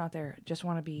most of the men out there just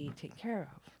want to be taken care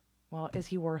of. Well, is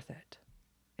he worth it?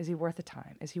 Is he worth the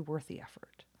time? Is he worth the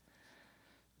effort?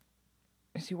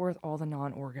 Is he worth all the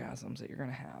non-orgasms that you're going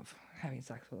to have having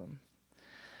sex with him?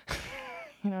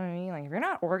 You know what I mean? Like, if you're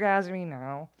not orgasming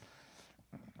now,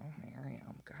 don't marry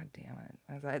him. God damn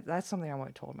it. That's something I would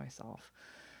have told myself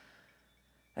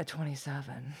at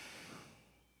 27.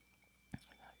 What do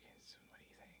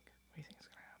you think? What do you think is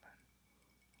going to happen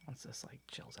once this,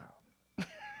 chills out?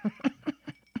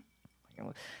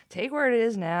 Take where it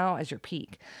is now as your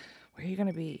peak. Where are you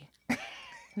going to be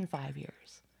in 5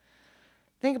 years?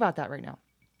 Think about that right now.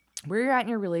 Where you're at in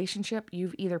your relationship,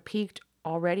 you've either peaked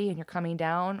already and you're coming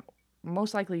down.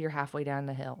 Most likely you're halfway down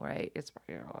the hill, right? It's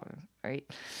right.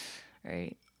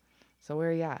 Right. So where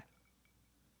are you at?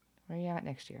 Where are you at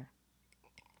next year?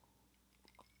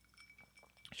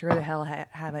 Sure the hell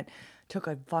haven't took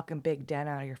a fucking big dent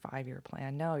out of your 5-year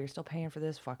plan. No, you're still paying for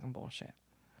this fucking bullshit.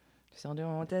 Still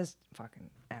doing with this fucking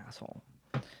asshole.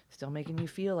 Still making you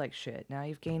feel like shit. Now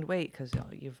you've gained weight because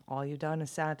all you've done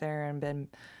is sat there and been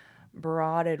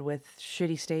barraged with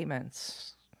shitty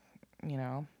statements,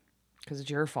 because it's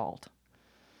your fault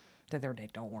that their day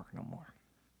don't work no more.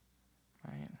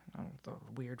 Right? The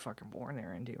weird fucking porn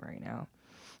they're into right now.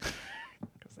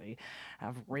 Because they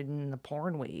have ridden the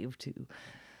porn wave to,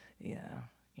 you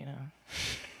know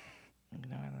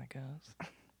how that goes.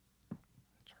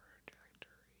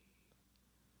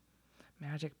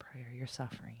 Magic prayer, you're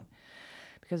suffering.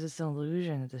 Because it's an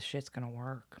illusion that this shit's gonna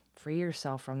work. Free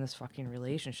yourself from this fucking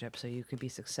relationship so you could be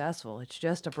successful. It's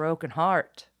just a broken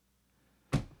heart.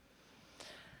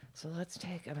 So let's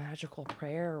take a magical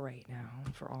prayer right now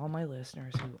for all my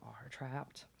listeners who are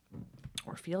trapped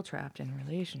or feel trapped in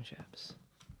relationships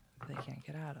they can't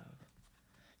get out of.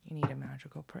 You need a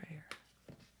magical prayer.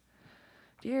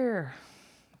 Dear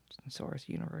Source,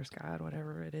 Universe, God,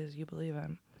 whatever it is you believe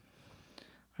in,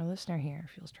 our listener here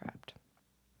feels trapped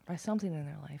by something in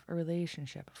their life, a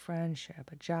relationship, a friendship,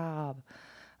 a job,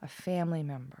 a family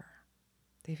member.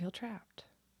 They feel trapped.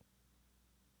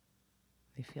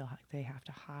 They feel like they have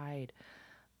to hide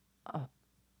a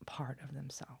part of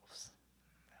themselves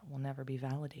that will never be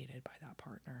validated by that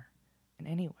partner in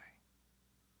any way.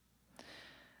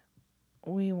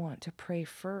 We want to pray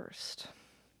first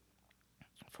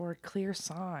for a clear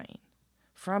sign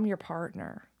from your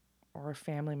partner or a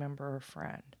family member or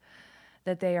friend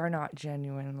that they are not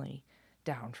genuinely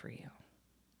down for you.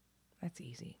 That's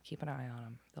easy. Keep an eye on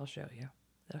them. They'll show you.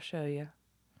 They'll show you.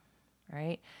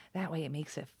 Right? That way it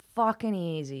makes it fucking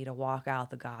easy to walk out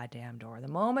the goddamn door. The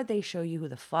moment they show you who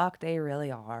the fuck they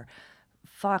really are,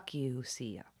 fuck you,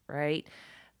 see ya. Right?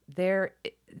 In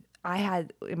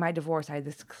my divorce, I had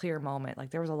this clear moment. Like,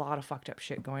 there was a lot of fucked up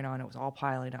shit going on. It was all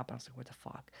piling up. I was like, what the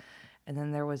fuck? And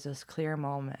then there was this clear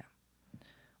moment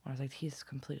when I was like, he's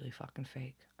completely fucking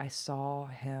fake. I saw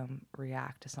him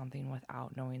react to something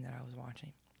without knowing that I was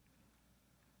watching.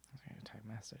 I was getting a text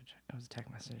message. It was a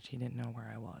text message. He didn't know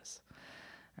where I was.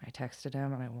 I texted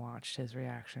him and I watched his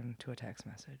reaction to a text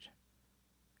message.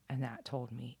 And that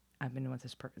told me, I've been with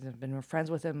this person, I've been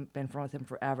friends with him, been friends with him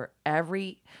forever.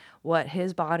 What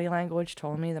his body language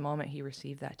told me the moment he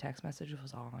received that text message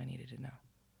was all I needed to know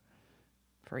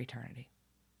for eternity.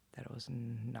 That it was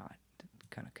not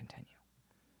going to continue.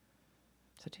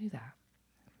 So do that.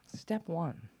 Step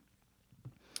 1.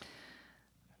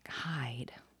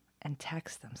 Hide and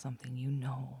text them something you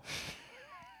know.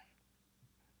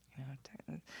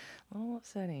 A little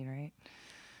upsetting, right?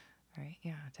 Right?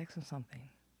 Yeah, text them something.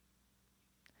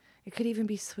 It could even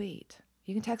be sweet.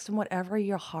 You can text them whatever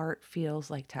your heart feels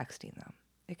like texting them.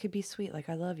 It could be sweet, like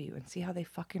I love you, and see how they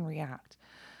fucking react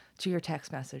to your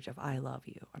text message of I love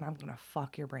you, and I'm going to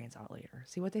fuck your brains out later.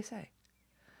 See what they say.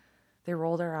 They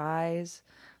roll their eyes.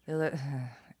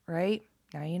 Right?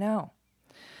 Now you know.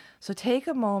 So take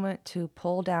a moment to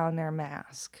pull down their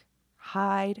mask.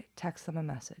 Hide, text them a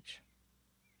message.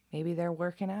 Maybe they're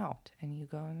working out and you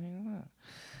go,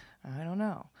 I don't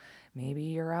know. Maybe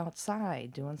you're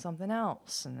outside doing something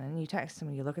else and then you text them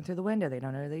and you're looking through the window. They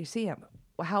don't know that you see them.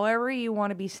 However you want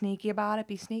to be sneaky about it,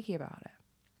 be sneaky about it.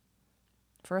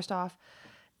 First off,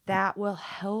 that will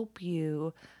help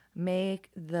you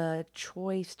make the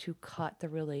choice to cut the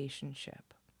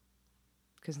relationship.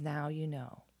 Because now you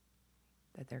know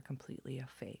that they're completely a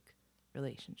fake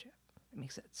relationship. It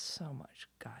makes it so much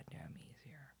goddamn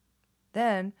easier.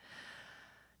 Then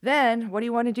what do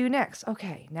you want to do next?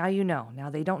 Okay, now you know. Now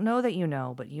they don't know that you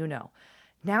know, but you know.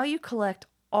 Now you collect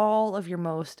all of your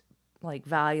most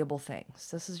valuable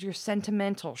things. This is your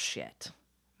sentimental shit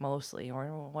mostly, or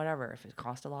whatever. If it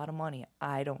costs a lot of money,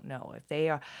 I don't know. If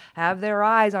they have their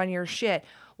eyes on your shit,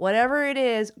 whatever it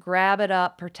is, grab it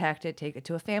up, protect it, take it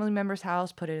to a family member's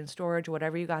house, put it in storage,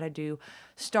 whatever you got to do.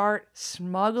 Start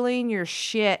smuggling your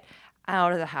shit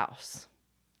out of the house,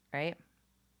 right?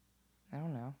 I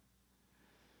don't know,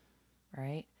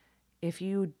 right? If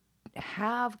you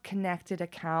have connected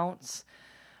accounts,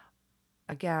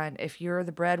 again, if you're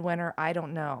the breadwinner, I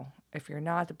don't know. If you're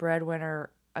not the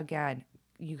breadwinner, again,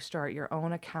 you start your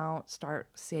own account, start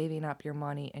saving up your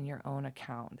money in your own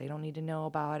account. They don't need to know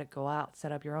about it. Go out,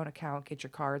 set up your own account, get your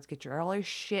cards, get all your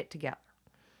shit together,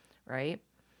 right?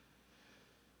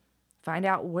 Find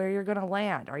out where you're going to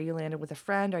land. Are you landing with a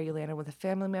friend? Are you landing with a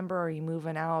family member? Are you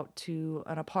moving out to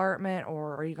an apartment?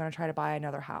 Or are you going to try to buy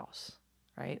another house,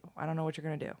 right? I don't know what you're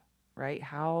going to do, right?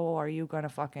 How are you going to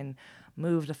fucking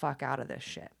move the fuck out of this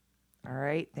shit? All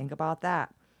right? Think about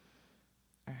that.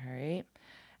 All right?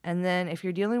 And then if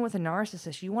you're dealing with a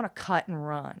narcissist, you want to cut and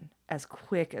run as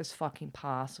quick as fucking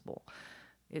possible.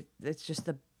 It's just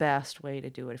the best way to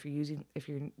do it. If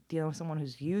you're dealing with someone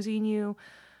who's using you,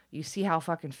 you see how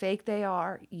fucking fake they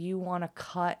are, you want to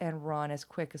cut and run as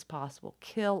quick as possible.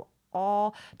 Kill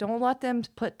all. Don't let them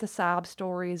put the sob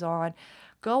stories on.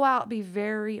 Go out, be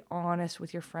very honest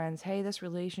with your friends. Hey, this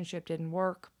relationship didn't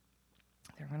work.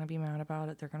 They're going to be mad about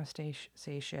it. They're going to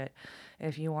say shit.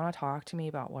 If you want to talk to me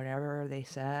about whatever they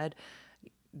said,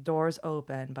 doors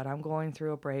open, but I'm going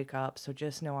through a breakup, so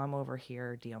just know I'm over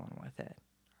here dealing with it.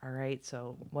 All right?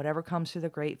 So whatever comes through the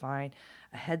grapevine,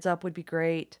 a heads up would be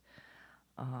great.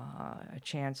 A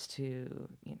chance to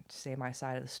say my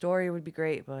side of the story would be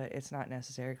great, but it's not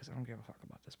necessary because I don't give a fuck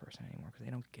about this person anymore because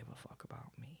they don't give a fuck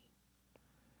about me.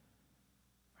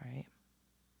 Right?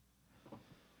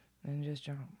 Then just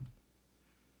jump.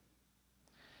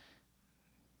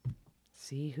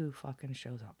 See who fucking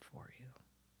shows up for you.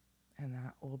 And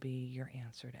that will be your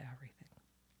answer to everything.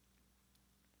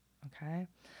 Okay?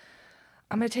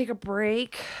 I'm going to take a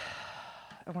break.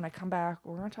 And when I come back,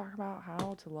 we're going to talk about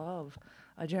how to love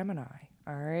a Gemini.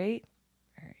 All right?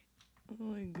 All right. Oh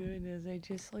my goodness. I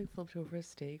just flipped over a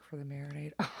steak for the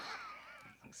marinade. I'm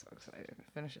so excited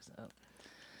to finish this up.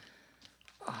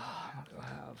 Oh, I'm going to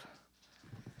have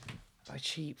a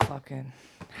cheap fucking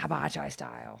hibachi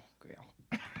style grill.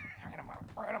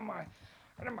 right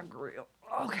on my grill.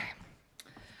 Okay.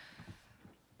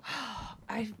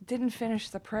 I didn't finish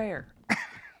the prayer. I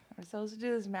was supposed to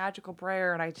do this magical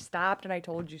prayer, and I stopped and I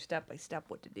told you step by step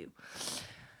what to do.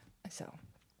 So,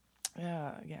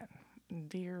 again,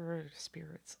 dear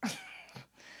spirits,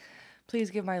 please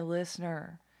give my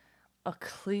listener a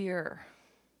clear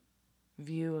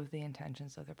view of the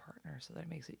intentions of their partner so that it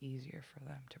makes it easier for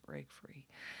them to break free.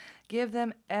 Give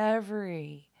them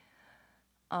every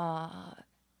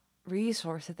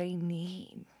resource that they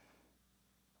need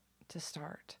to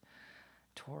start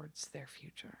towards their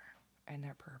future and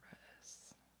their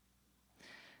purpose.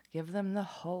 Give them the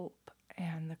hope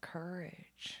and the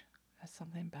courage that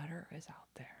something better is out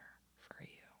there for you.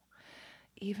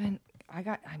 Even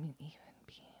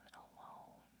being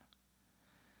alone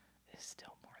is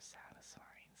still more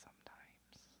satisfying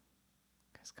sometimes.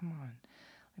 Because come on,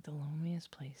 the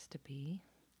loneliest place to be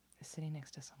is sitting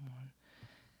next to someone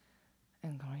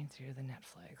and going through the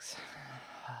Netflix.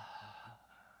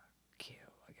 Cue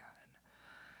again.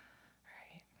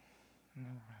 Right? No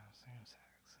same sex.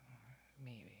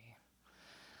 Maybe.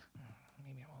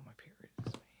 Maybe I want my period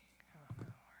this week. I don't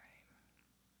know,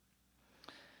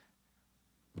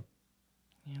 right?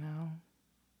 You know?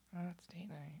 Oh, it's date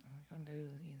night. I'm going to do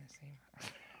the same.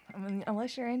 I mean,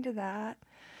 unless you're into that.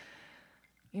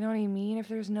 You know what I mean? If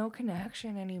there's no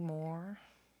connection anymore,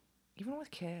 even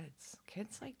with kids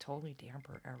like totally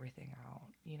damper everything out.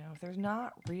 You know, if there's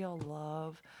not real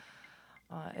love,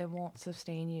 it won't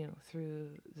sustain you through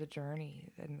the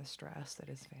journey and the stress that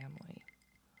is family.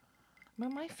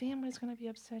 But my family's gonna be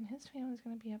upset, and his family's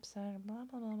gonna be upset, and blah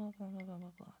blah blah blah blah blah blah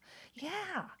blah blah.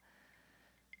 Yeah,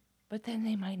 but then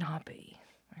they might not be.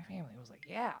 My family was like,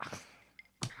 yeah,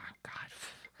 God,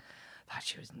 thought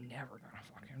she was never gonna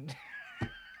fucking.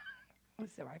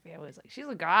 Listen, my family was like, she's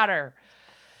a goddard.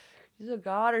 She's a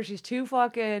goddard. She's too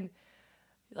fucking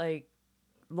like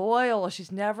loyal.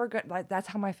 She's never good. Like that's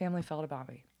how my family felt about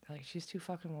me. Like she's too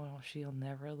fucking loyal. She'll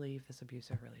never leave this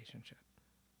abusive relationship.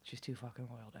 She's too fucking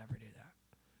loyal to ever do that.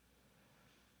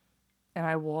 And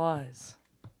I was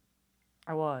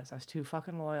too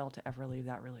fucking loyal to ever leave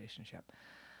that relationship.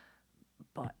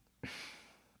 But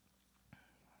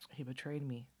he betrayed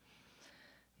me.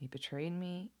 He betrayed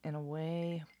me in a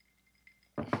way,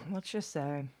 let's just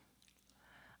say,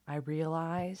 I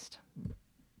realized it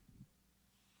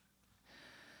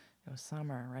was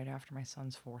summer, right after my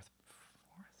son's fourth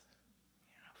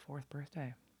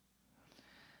birthday.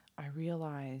 I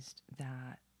realized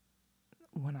that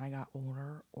when I got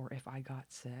older, or if I got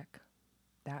sick,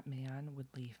 that man would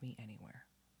leave me anywhere.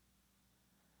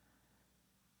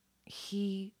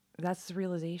 That's the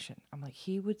realization. I'm like,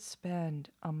 he would spend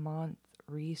a month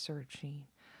researching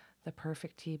the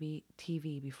perfect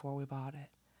TV before we bought it.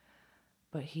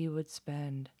 But he would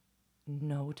spend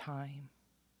no time.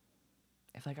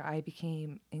 If like I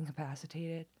became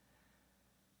incapacitated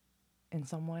in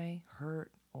some way,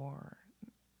 hurt, or,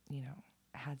 you know,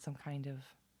 had some kind of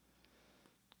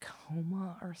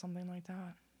coma or something like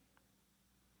that,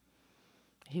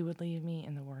 he would leave me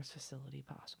in the worst facility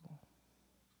possible.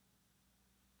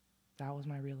 That was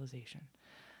my realization.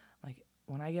 Like,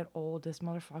 when I get old, this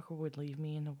motherfucker would leave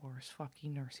me in the worst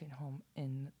fucking nursing home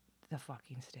in the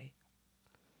fucking state.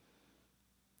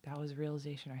 That was the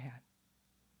realization I had.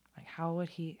 Like, how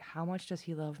much does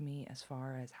he love me, as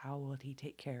far as how would he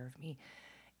take care of me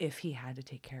if he had to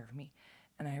take care of me?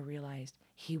 And I realized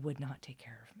he would not take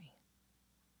care of me.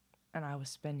 And I was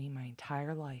spending my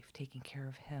entire life taking care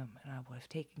of him, and I would have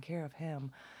taken care of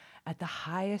him at the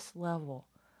highest level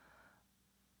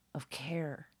of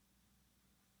care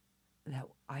that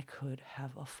I could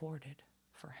have afforded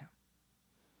for him.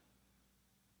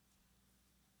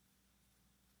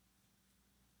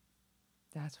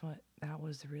 That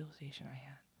was the realization I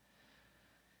had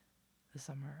the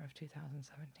summer of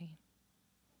 2017.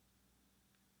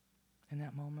 In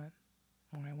that moment,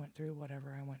 when I went through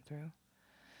whatever I went through,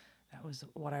 that was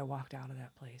what I walked out of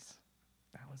that place.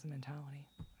 That was the mentality.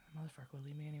 Motherfucker would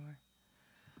leave me anywhere.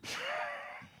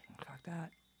 Fuck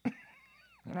that.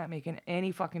 You're not making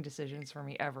any fucking decisions for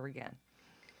me ever again.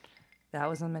 That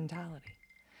was the mentality.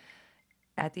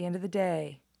 At the end of the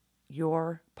day,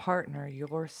 your partner,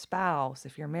 your spouse,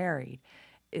 if you're married,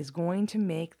 is going to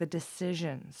make the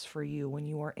decisions for you when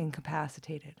you are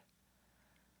incapacitated.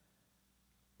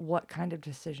 What kind of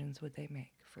decisions would they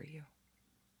make for you?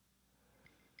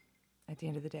 At the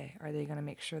end of the day, are they going to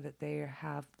make sure that they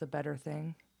have the better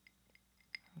thing?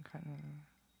 Okay.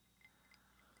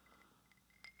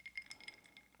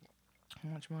 How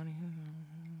much money?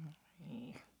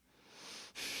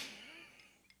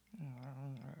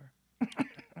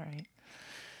 All right.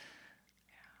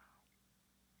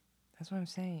 That's what I'm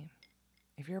saying.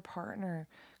 If your partner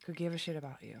could give a shit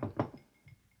about you,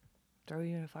 throw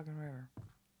you in a fucking river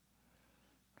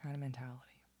kind of mentality.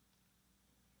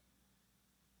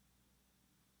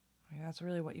 Like, that's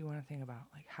really what you want to think about.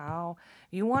 Like, how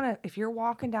you want to, if you're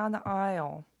walking down the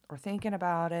aisle or thinking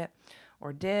about it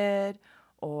or did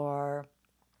or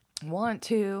want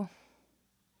to,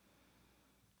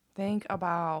 think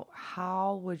about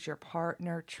how would your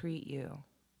partner treat you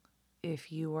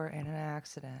if you were in an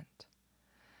accident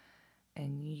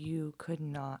and you could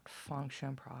not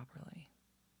function properly.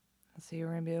 Let's say you're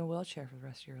going to be in a wheelchair for the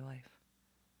rest of your life.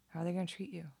 How are they going to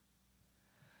treat you?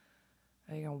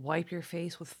 Are they going to wipe your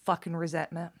face with fucking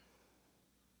resentment?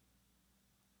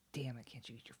 Damn it, can't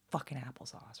you eat your fucking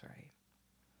applesauce, right?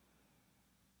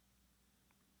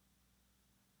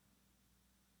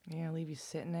 They're going to leave you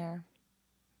sitting there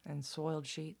in soiled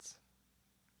sheets.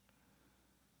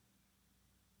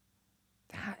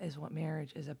 That is what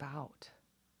marriage is about.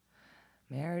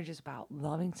 Marriage is about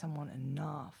loving someone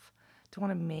enough to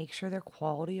want to make sure their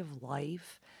quality of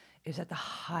life is at the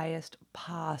highest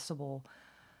possible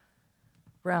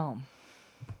realm.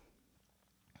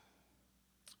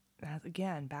 That,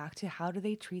 again, back to how do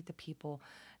they treat the people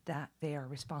that they are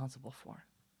responsible for.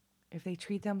 If they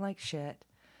treat them like shit,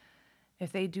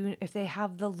 if they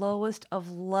have the lowest of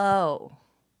low,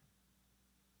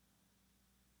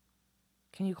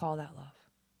 Can you call that love?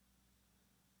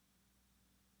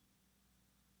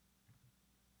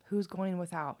 Who's going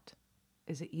without?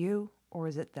 Is it you or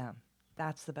is it them?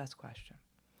 That's the best question.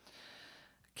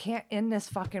 Can't end this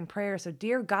fucking prayer. So,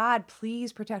 dear God,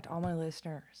 please protect all my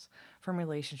listeners from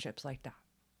relationships like that.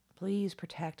 Please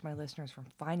protect my listeners from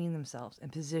finding themselves in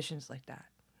positions like that.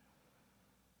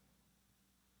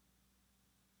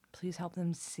 Please help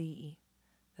them see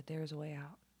that there is a way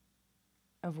out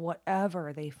of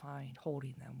whatever they find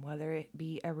holding them, whether it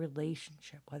be a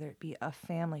relationship, whether it be a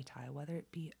family tie, whether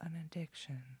it be an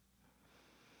addiction.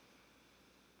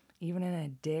 Even an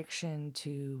addiction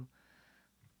to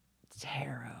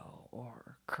tarot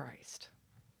or Christ.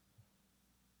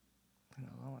 You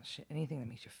know, shit, anything that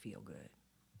makes you feel good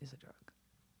is a drug.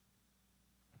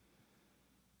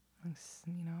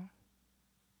 You know,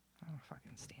 I don't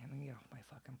fucking stand and get off my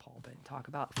fucking pulpit and talk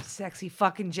about sexy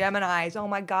fucking Geminis. Oh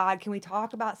my God, can we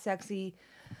talk about sexy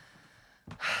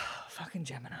fucking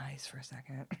Geminis for a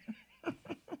second?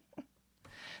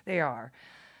 They are.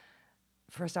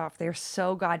 First off, they're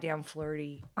so goddamn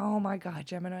flirty. Oh my God,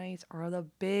 Geminis are the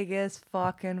biggest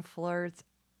fucking flirts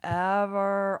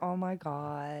ever. Oh my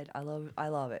God, I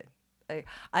love it.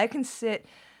 I can sit,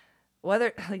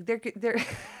 whether like there'd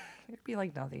be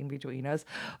like nothing between us,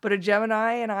 but a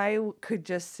Gemini and I could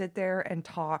just sit there and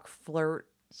talk flirt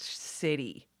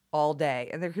city all day,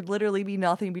 and there could literally be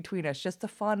nothing between us, just the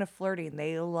fun of flirting.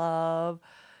 They love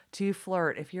to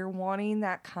flirt. If you're wanting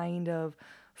that kind of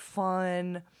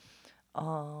fun,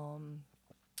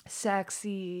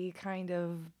 sexy kind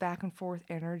of back and forth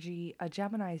energy, a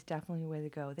Gemini is definitely the way to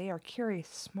go. They are curious,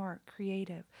 smart,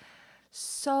 creative,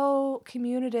 so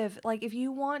communicative. Like if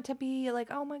you want to be like,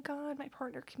 oh my God, my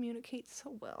partner communicates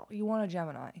so well, you want a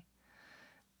Gemini.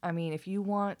 I mean, if you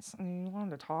want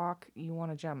to talk, you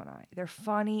want a Gemini. They're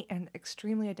funny and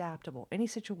extremely adaptable. Any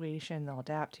situation they'll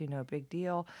adapt to, no big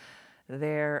deal.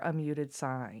 They're a muted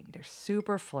sign. They're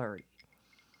super flirty.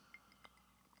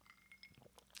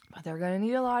 But they're going to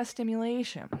need a lot of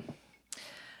stimulation.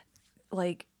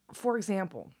 Like, for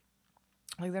example,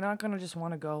 like they're not going to just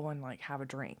want to go and like have a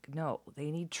drink. No,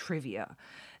 they need trivia.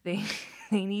 They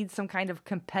need some kind of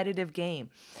competitive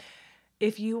game.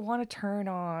 If you want to turn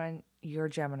on your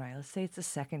Gemini, let's say it's a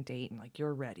second date and like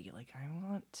you're ready. Like, I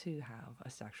want to have a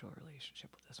sexual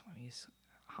relationship with this one. He's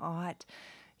hot.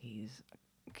 He's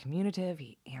communicative.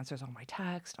 He answers all my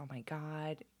texts. Oh my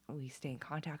God. We stay in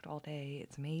contact all day.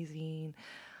 It's amazing.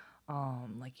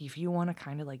 Like if you want to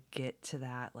kind of like get to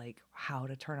that, like how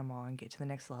to turn them on, get to the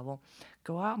next level,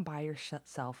 go out and buy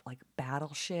yourself like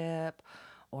Battleship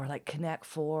or like Connect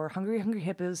 4, Hungry Hungry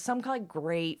Hippos, some kind of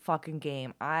great fucking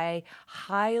game. I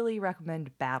highly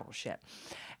recommend Battleship.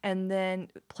 And then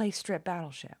play Strip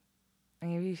Battleship.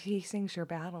 And if he sings your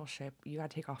Battleship, you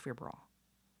gotta take off your bra,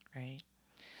 right?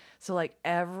 So like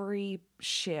every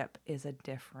ship is a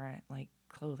different like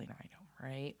clothing item,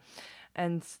 right?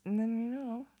 And then, you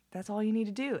know, that's all you need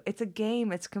to do. It's a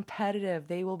game. It's competitive.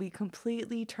 They will be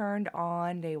completely turned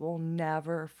on. They will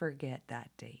never forget that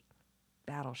date.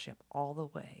 Battleship all the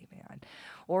way, man.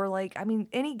 Or like, I mean,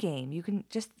 any game. You can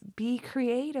just be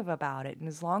creative about it. And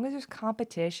as long as there's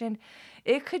competition,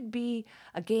 it could be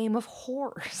a game of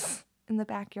horse in the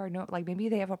backyard. No, like maybe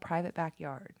they have a private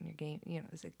backyard in your game. You know,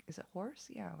 is it horse?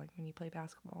 Yeah, like when you play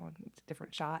basketball and it's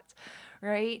different shots,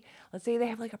 right? Let's say they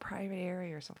have like a private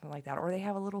area or something like that, or they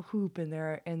have a little hoop in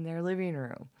their living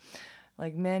room,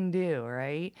 like men do,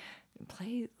 right?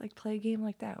 Play a game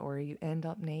like that where you end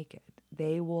up naked.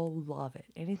 They will love it.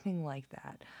 Anything like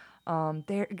that.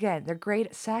 They're great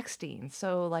at sexting,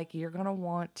 so like you're gonna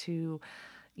want to,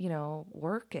 you know,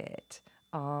 work it.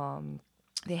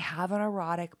 They have an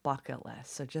erotic bucket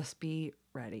list, so just be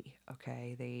ready,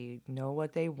 okay? They know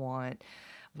what they want.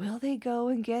 Will they go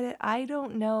and get it? I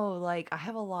don't know. Like, I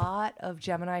have a lot of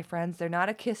Gemini friends. They're not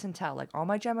a kiss and tell. Like, all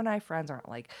my Gemini friends aren't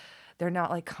like, they're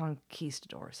not like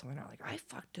conquistadors. So they're not like, I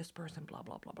fucked this person, blah,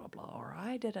 blah, blah, blah, blah, or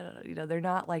I did it. You know, they're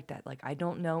not like that. Like, I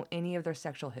don't know any of their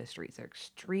sexual histories. They're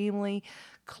extremely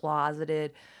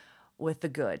closeted with the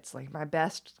goods. Like,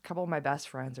 couple of my best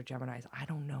friends are Geminis. I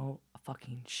don't know a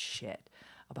fucking shit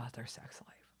about their sex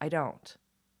life. I don't.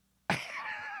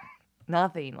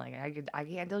 Nothing. Like I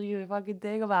can't tell you a fucking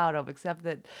thing about them except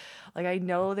that, like I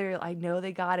know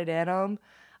they got it in them.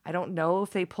 I don't know if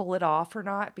they pull it off or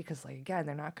not because, like again,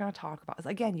 they're not gonna talk about.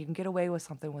 Again, you can get away with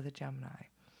something with a Gemini.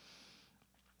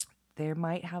 They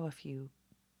might have a few.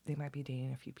 They might be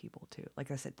dating a few people too.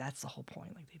 Like I said, that's the whole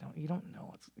point. Like you don't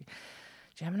know.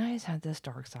 Geminis have this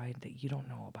dark side that you don't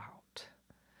know about.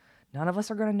 None of us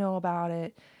are gonna know about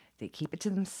it. They keep it to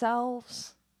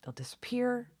themselves. They'll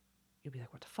disappear. You'll be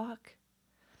like, what the fuck?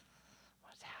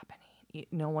 What's happening?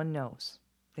 No one knows.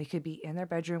 They could be in their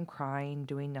bedroom crying,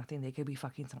 doing nothing. They could be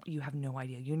fucking something. You have no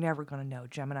idea. You're never going to know.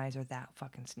 Geminis are that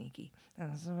fucking sneaky.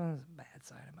 That's the bad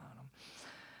side about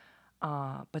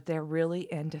them. But they're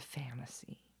really into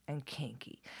fantasy and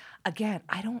kinky. Again,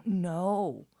 I don't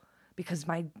know because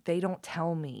they don't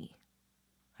tell me.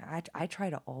 I try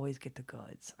to always get the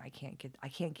goods. I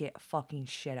can't get fucking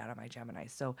shit out of my Gemini.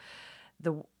 So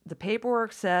the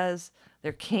paperwork says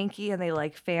they're kinky and they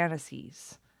like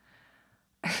fantasies.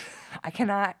 I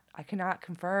cannot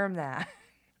confirm that.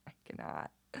 I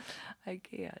cannot. I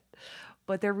can't.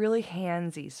 But they're really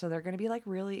handsy, so they're going to be like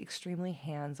really extremely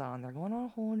hands-on. They're going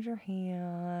to hold your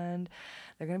hand.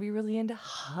 They're going to be really into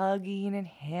hugging and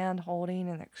hand-holding,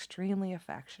 and they're extremely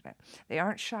affectionate. They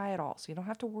aren't shy at all, so you don't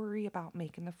have to worry about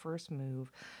making the first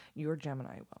move. Your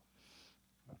Gemini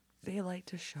will. They like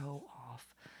to show off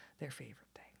their favorite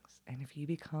things. And if you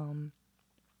become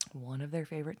one of their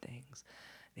favorite things,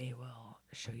 they will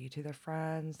show you to their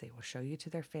friends. They will show you to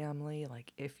their family.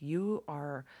 Like if you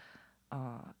are,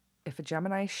 if a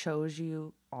Gemini shows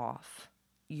you off,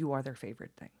 you are their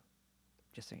favorite thing.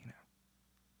 Just so you know.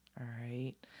 All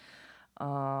right.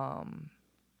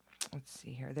 Let's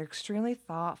see here. They're extremely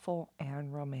thoughtful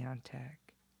and romantic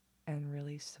and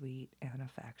really sweet and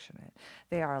affectionate.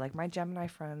 They are. Like my Gemini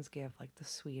friends give like the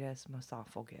sweetest, most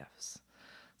thoughtful gifts.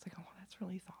 It's like, oh, that's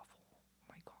really thoughtful. Oh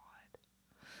my God.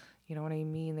 You know what I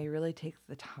mean? They really take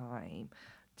the time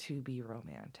to be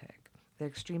romantic. They're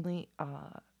extremely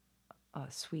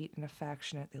sweet and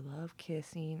affectionate. They love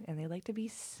kissing and they like to be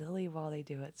silly while they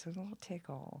do it. So a little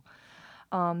tickle.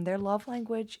 Their love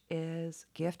language is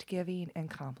gift giving and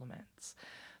compliments.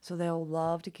 So they'll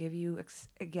love to give you,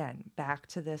 again, back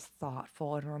to this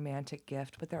thoughtful and romantic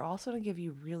gift, but they're also going to give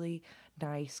you really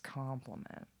nice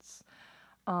compliments.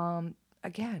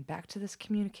 Again, back to this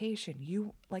communication.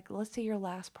 You, like, let's say your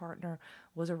last partner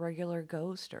was a regular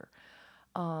ghoster,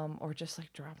 or just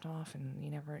like dropped off and you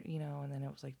never, and then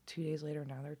it was like 2 days later,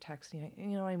 now they're texting,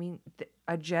 you know what I mean?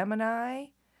 A Gemini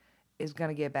is going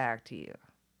to get back to you.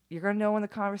 You're going to know when the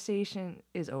conversation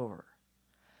is over,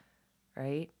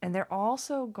 right? And they're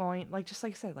also going, like, just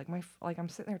like I said, like I'm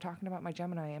sitting there talking about my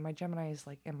Gemini, and my Gemini is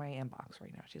like in my inbox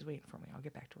right now. She's waiting for me. I'll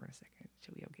get back to her in a second.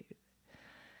 She'll be okay.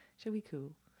 She'll be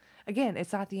cool. Again,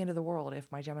 it's not the end of the world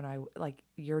if my Gemini, like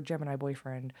your Gemini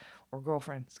boyfriend or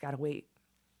girlfriend's got to wait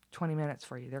 20 minutes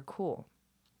for you. They're cool.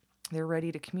 They're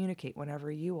ready to communicate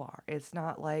whenever you are. It's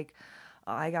not like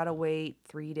I got to wait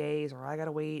 3 days or I got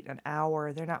to wait an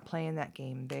hour. They're not playing that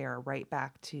game. They are right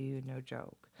back to no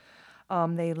joke.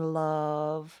 They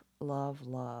love, love,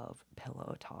 love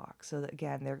pillow talk. So that,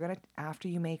 again, they're going to, after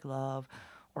you make love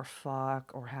or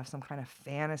fuck or have some kind of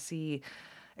fantasy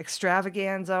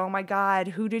extravaganza, oh my God,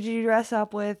 who did you dress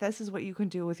up with? This is what you can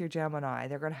do with your Gemini.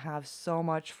 They're going to have so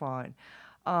much fun.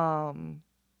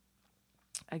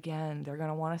 Again, they're going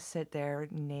to want to sit there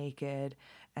naked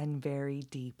and very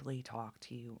deeply talk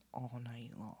to you all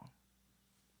night long.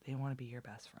 They want to be your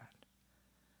best friend.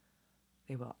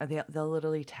 They will. They'll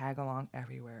literally tag along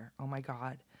everywhere. Oh my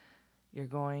God, you're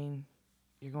going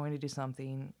to do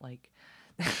something like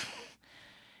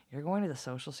you're going to the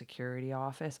Social Security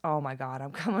office. Oh my God,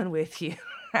 I'm coming with you.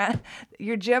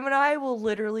 Your Gemini will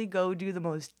literally go do the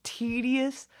most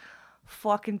tedious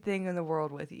fucking thing in the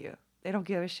world with you. They don't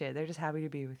give a shit. They're just happy to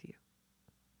be with you.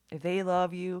 If they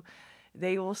love you,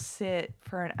 they will sit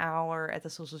for an hour at the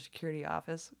Social Security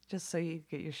office just so you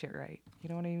get your shit right. You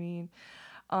know what I mean?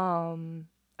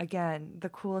 Again, the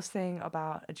coolest thing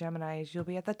about a Gemini is you'll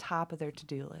be at the top of their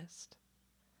to-do list.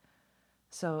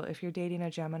 So if you're dating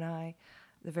a Gemini,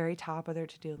 the very top of their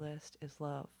to-do list is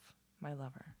love my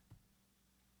lover.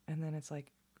 And then it's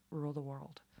like rule the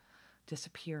world.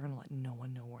 Disappear and let no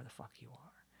one know where the fuck you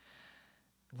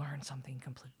are. Learn something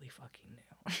completely fucking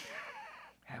new.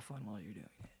 Have fun while you're doing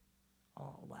it.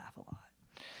 I'll laugh a lot.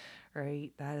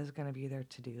 Right? That is going to be their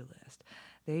to-do list.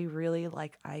 They really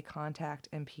like eye contact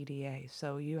and PDA,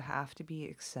 so you have to be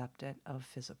acceptant of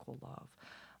physical love.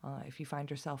 If you find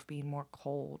yourself being more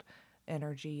cold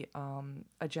energy,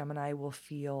 a Gemini will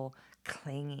feel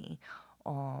clingy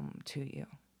to you.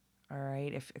 All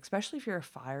right? Especially if you're a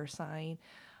fire sign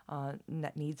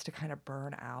that needs to kind of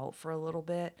burn out for a little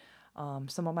bit.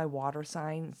 Some of my water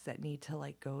signs that need to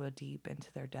like go deep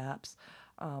into their depths,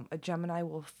 a Gemini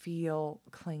will feel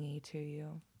clingy to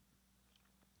you.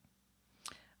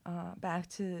 Back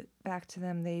to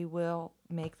them, they will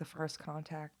make the first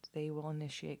contact. They will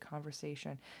initiate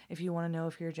conversation. If you want to know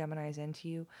if your Gemini is into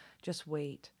you, just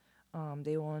wait.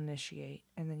 They will initiate,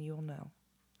 and then you'll know.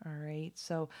 All right.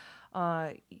 So,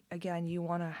 again, you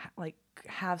want to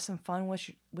have some fun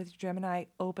with Gemini.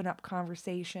 Open up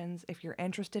conversations if you're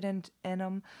interested in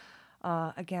them.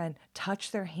 Again,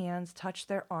 touch their hands, touch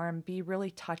their arm, be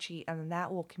really touchy, and then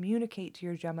that will communicate to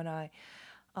your Gemini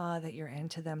that you're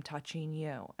into them touching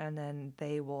you. And then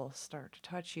they will start to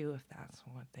touch you if that's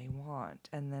what they want.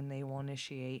 And then they will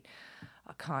initiate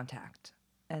a contact.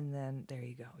 And then there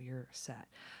you go, you're set.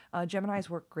 Geminis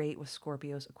work great with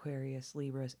Scorpios, Aquarius,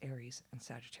 Libras, Aries, and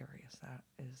Sagittarius.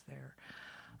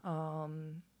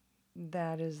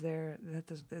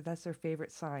 That's their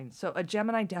favorite sign. So a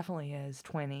Gemini definitely is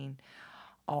twinning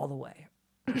all the way.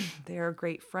 They're a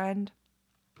great friend.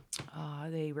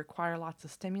 They require lots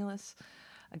of stimulus.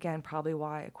 Again, probably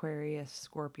why Aquarius,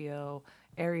 Scorpio,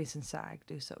 Aries, and Sag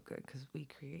do so good, because we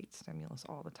create stimulus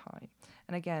all the time.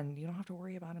 And again, you don't have to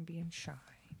worry about them being shy,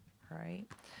 right?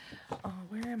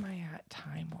 Where am I at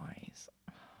time-wise?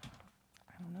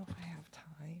 I don't know if I have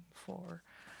time for...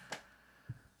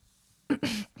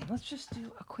 Let's just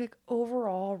do a quick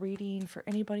overall reading for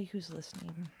anybody who's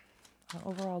listening.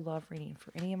 Overall love reading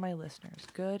for any of my listeners.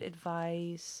 Good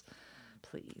advice,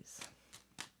 please.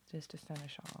 Just to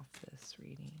finish off this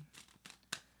reading.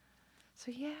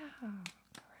 So yeah,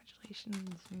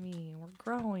 congratulations, me. We're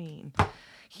growing.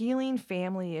 Healing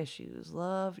family issues.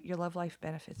 Your love life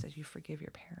benefits as you forgive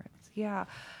your parents. Yeah,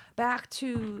 back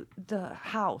to the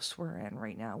house we're in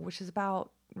right now, which is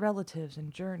about relatives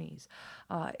and journeys.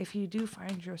 If you do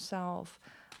find yourself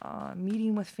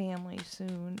meeting with family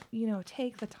soon,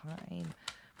 take the time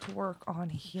to work on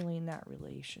healing that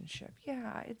relationship.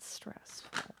 Yeah, it's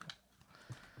stressful.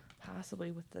 Possibly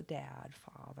with the dad,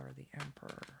 father, the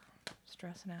emperor.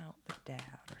 Stressing out the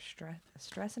dad, or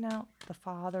stressing out the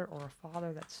father, or a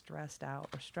father that's stressed out,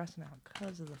 or stressing out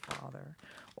because of the father,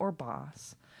 or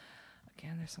boss.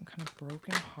 Again, there's some kind of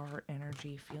broken heart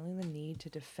energy, feeling the need to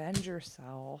defend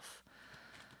yourself.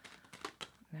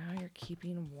 Now you're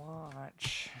keeping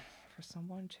watch for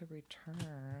someone to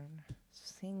return,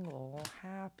 single,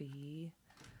 happy,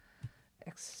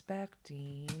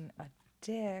 expecting a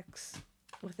dix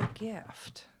with a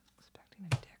gift. Expecting a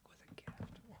dick with a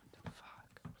gift. What the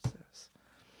fuck? What's this?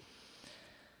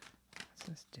 What's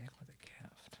this dick with a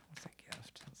gift? What's a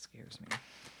gift? That scares me.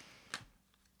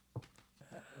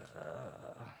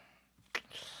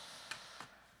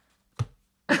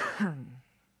 Do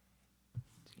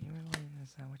you really?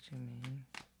 Is that what you mean?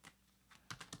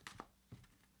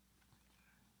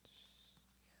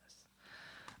 Yes.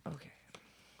 Okay.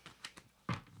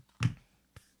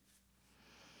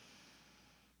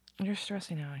 You're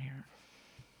stressing out here.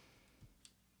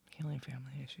 Healing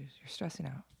family issues. You're stressing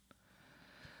out.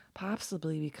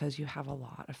 Possibly because you have a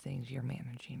lot of things you're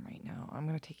managing right now. I'm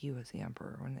going to take you as the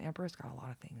emperor. When the emperor's got a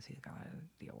lot of things he's got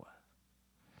to deal with.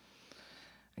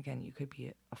 Again, you could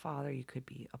be a father, you could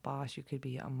be a boss, you could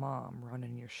be a mom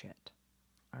running your shit.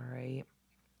 All right?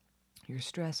 You're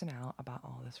stressing out about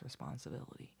all this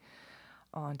responsibility.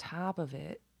 On top of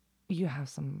it, you have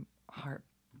some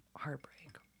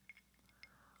heartbreak.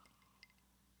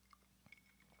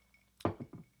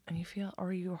 And you feel,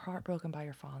 or you were heartbroken by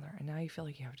your father, and now you feel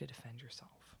like you have to defend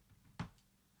yourself.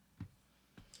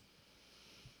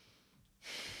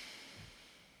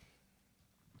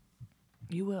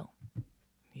 You will.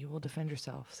 You will defend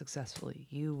yourself successfully.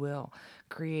 You will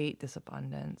create this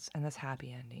abundance and this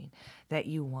happy ending that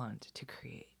you want to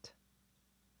create.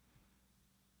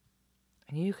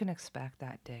 And you can expect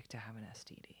that dick to have an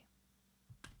STD.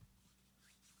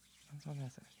 That's what I'm going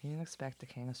to say. You can expect the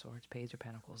King of Swords, Page of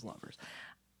Pentacles, Lovers.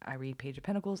 I read Page of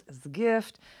Pentacles as the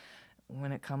gift.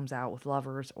 When it comes out with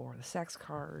Lovers or the sex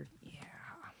card, yeah.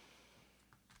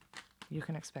 You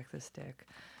can expect this dick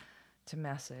to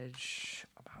message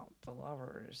about the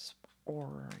Lovers,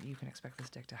 or you can expect this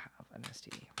dick to have an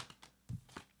STD.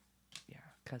 Yeah,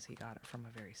 because he got it from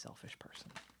a very selfish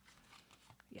person.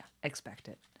 Yeah, expect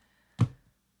it.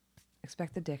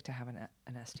 Expect the dick to have an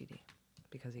STD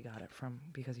because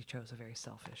because he chose a very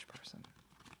selfish person.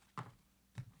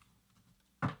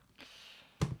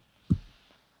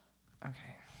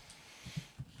 Okay.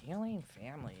 Healing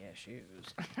family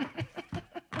issues.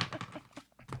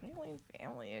 Healing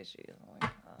family issues. Oh my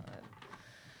god.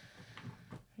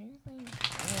 Healing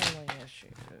family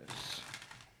issues.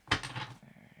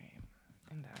 Alright.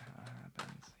 And that how it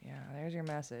happens. Yeah, there's your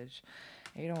message.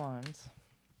 8 of Wands.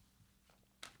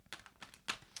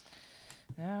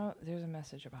 Now there's a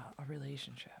message about a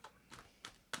relationship.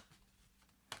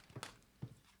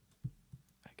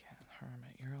 Again,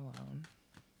 Hermit, you're alone.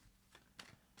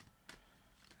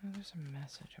 Now there's a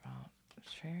message about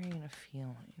sharing of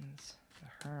feelings.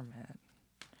 The Hermit.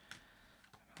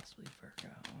 Possibly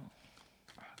Virgo. Oh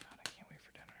god, I can't wait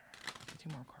for dinner. 2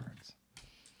 more cards.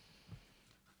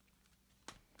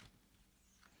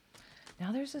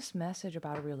 Now there's this message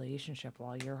about a relationship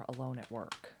while you're alone at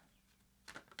work.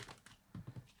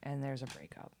 and there's a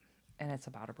breakup, and it's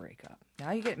about a breakup.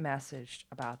 Now you get messaged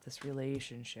about this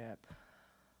relationship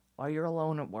while you're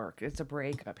alone at work. It's a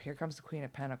breakup. Here comes the Queen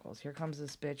of Pentacles. Here comes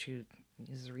this bitch who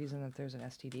is the reason that there's an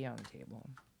STD on the table.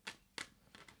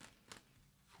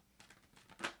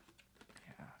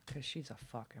 Yeah, because she's a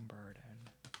fucking burden.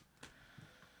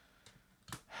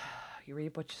 You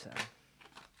reap what you sow.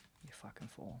 You fucking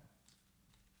fool.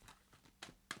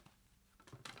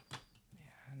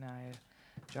 Yeah, now I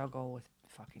juggle with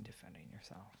fucking defending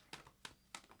yourself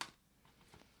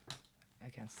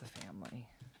against the family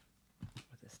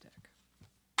with a stick.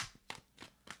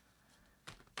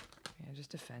 Yeah,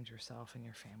 just defend yourself and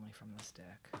your family from the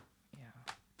stick.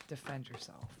 Yeah, defend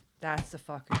yourself. That's the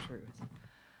fucking truth.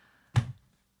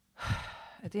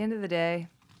 At the end of the day,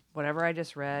 whatever I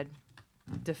just read,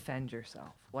 defend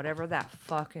yourself. Whatever that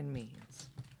fucking means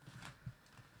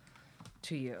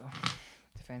to you.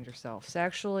 Defend yourself.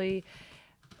 Sexually,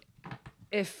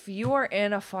 if you are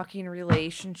in a fucking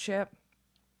relationship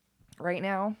right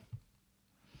now,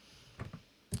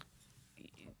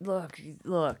 look,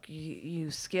 you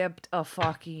skipped a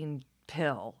fucking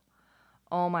pill.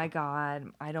 Oh my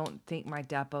God, I don't think my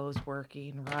depot's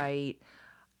working right.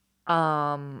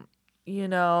 You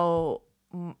know,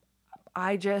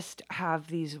 I just have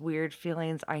these weird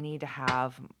feelings. I need to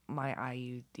have my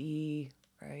IUD,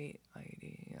 right?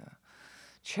 IUD, yeah,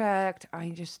 checked. I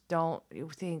just don't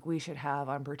think we should have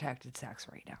unprotected sex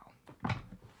right now.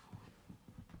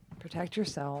 Protect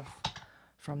yourself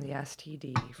from the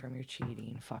STD, from your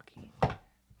cheating, fucking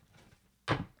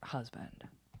husband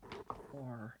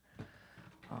or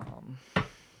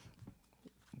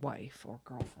wife or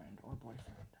girlfriend or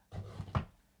boyfriend.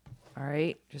 All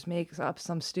right, just make up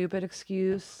some stupid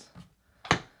excuse.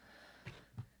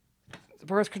 The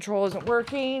birth control isn't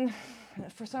working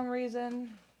for some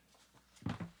reason.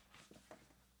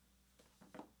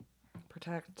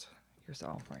 Protect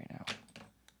yourself right now.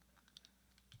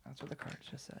 That's what the cards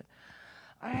just said.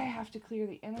 I have to clear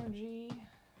the energy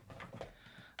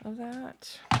of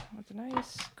that with a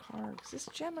nice card. This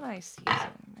Gemini season,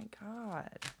 my God.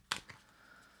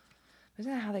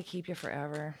 Isn't that how they keep you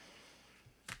forever?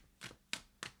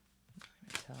 Let me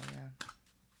tell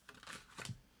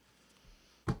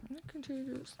you. It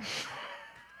contagious.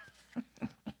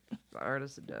 The art of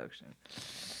seduction.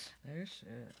 Their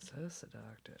shit, so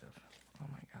seductive. Oh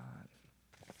my God.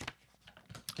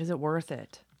 Is it worth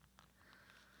it?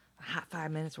 A hot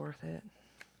 5 minutes worth it?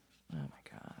 Oh my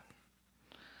God.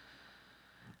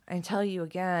 I tell you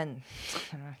again.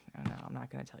 No, I'm not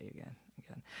going to tell you again.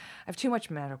 I have too much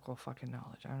medical fucking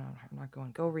knowledge. I'm not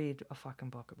going. Go read a fucking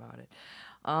book about it.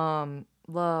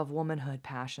 Love, womanhood,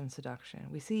 passion, seduction.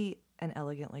 We see an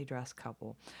elegantly dressed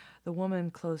couple. The woman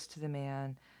is close to the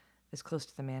man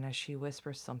as she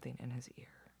whispers something in his ear.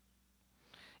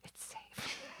 It's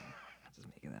safe. I'm just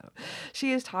making that up.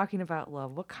 She is talking about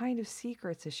love. What kind of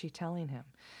secrets is she telling him?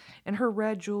 In her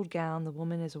red jeweled gown, the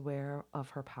woman is aware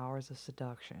of her powers of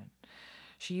seduction.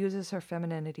 She uses her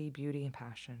femininity, beauty, and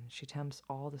passion. She tempts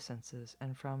all the senses,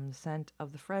 and from the scent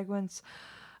of the fragrance,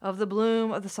 of the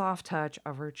bloom, of the soft touch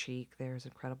of her cheek, there is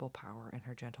incredible power in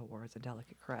her gentle words and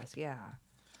delicate caress. Yeah,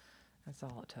 that's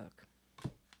all it took.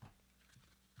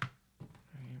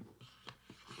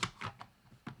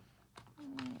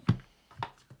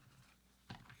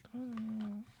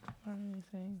 Not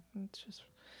anything. It's just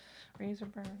razor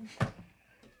burn.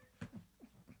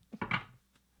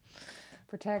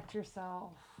 Protect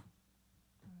yourself.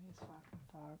 These fucking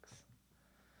fucks.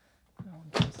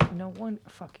 No one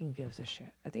fucking gives a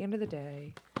shit. At the end of the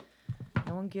day,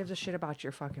 no one gives a shit about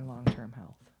your fucking long-term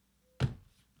health.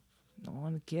 No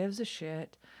one gives a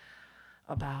shit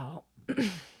about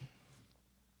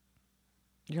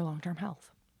your long-term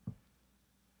health.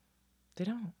 They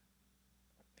don't.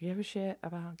 They give a shit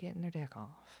about getting their dick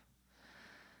off.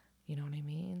 You know what I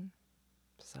mean?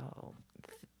 So,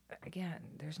 again,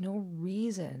 there's no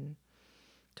reason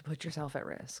to put yourself at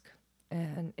risk.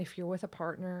 And if you're with a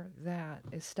partner that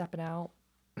is stepping out,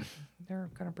 they're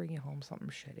going to bring you home something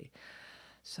shitty.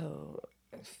 So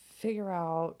figure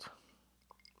out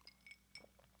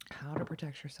how to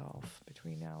protect yourself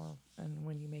between now and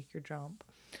when you make your jump.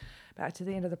 Back to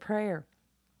the end of the prayer.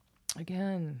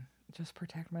 Again, just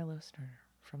protect my listener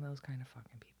from those kind of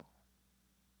fucking people.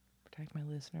 Protect my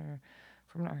listener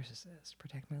from narcissists.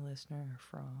 Protect my listener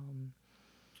from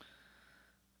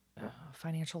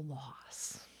financial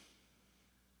loss.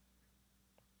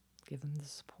 Give them the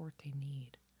support they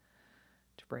need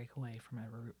to break away from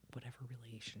whatever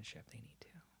relationship they need to.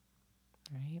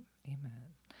 Right?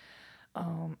 Amen.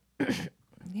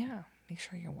 Yeah, make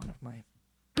sure you're one of my...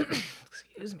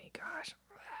 Excuse me, gosh.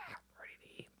 I'm ready to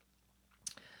eat.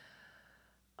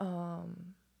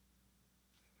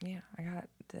 Yeah, I got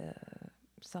the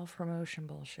self-promotion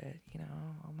bullshit,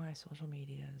 on my social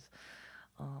medias.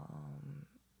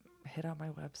 Hit up my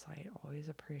website. Always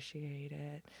appreciate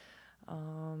it.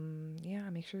 Yeah,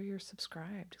 make sure you're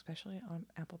subscribed, especially on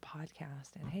Apple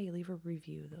Podcast. And hey, leave a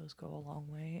review. Those go a long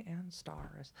way, and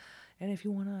stars. And if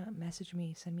you want to message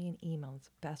me, send me an email. It's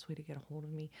the best way to get a hold of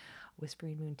me.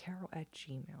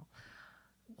 whisperingmoontarot@gmail.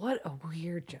 What a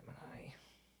weird Gemini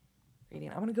reading.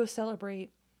 I'm going to go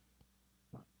celebrate.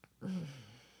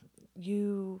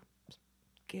 You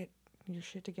get your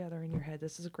shit together in your head.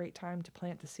 This is a great time to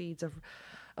plant the seeds of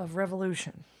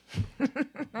revolution.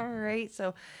 All right.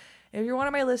 So if you're one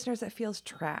of my listeners that feels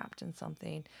trapped in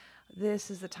something,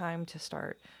 this is the time to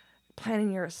start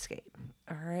planning your escape.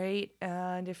 All right.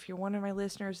 And if you're one of my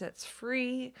listeners that's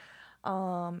free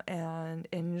and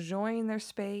enjoying their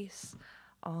space,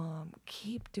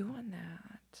 keep doing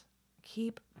that.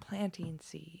 Keep planting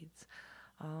seeds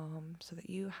so that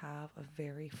you have a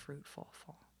very fruitful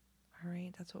fall. All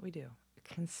right. That's what we do.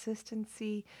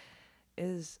 Consistency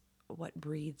is what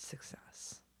breeds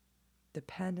success.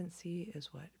 Dependency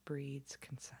is what breeds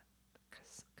consent.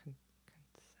 No,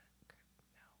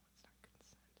 it's not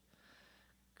consent.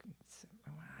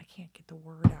 I can't get the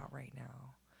word out right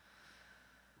now.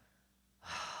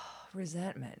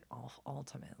 Resentment,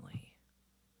 ultimately.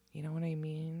 You know what I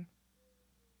mean?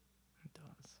 It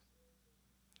does.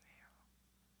 Yeah.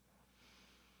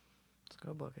 Let's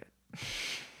go book it.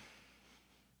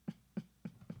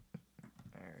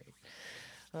 All right.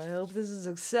 I hope this is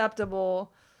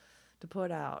acceptable to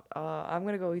put out. I'm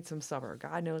going to go eat some supper.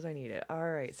 God knows I need it. All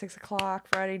right. 6:00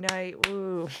 Friday night.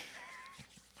 Woo.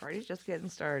 Party's just getting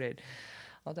started.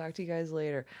 I'll talk to you guys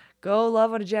later. Go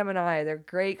love on a Gemini. They're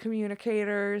great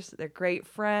communicators. They're great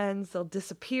friends. They'll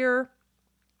disappear,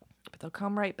 but they'll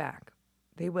come right back.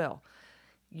 They will.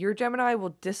 Your Gemini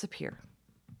will disappear,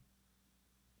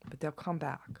 but they'll come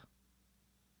back.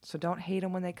 So don't hate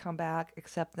them when they come back.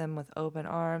 Accept them with open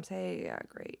arms. Hey, yeah,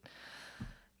 great.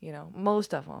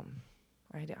 Most of them.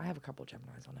 I have a couple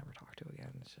Geminis I'll never talk to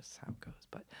again. It's just how it goes.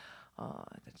 But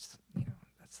that's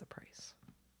the price.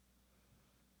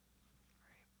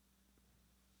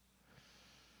 Right.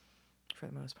 For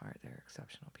the most part, they're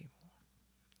exceptional people.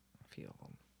 A few of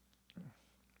them.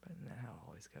 But isn't that how it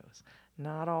always goes?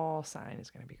 Not all sign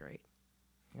is going to be great.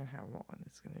 You're going to have one.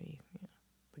 It's going to be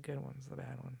the good ones, the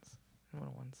bad ones, the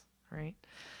little ones, right?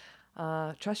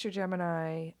 Trust your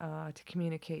Gemini to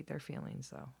communicate their feelings,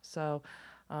 though. So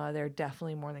they're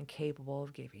definitely more than capable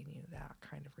of giving you that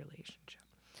kind of relationship.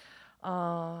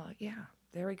 Yeah,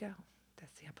 there we go.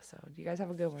 That's the episode. You guys have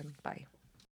a good one. Bye.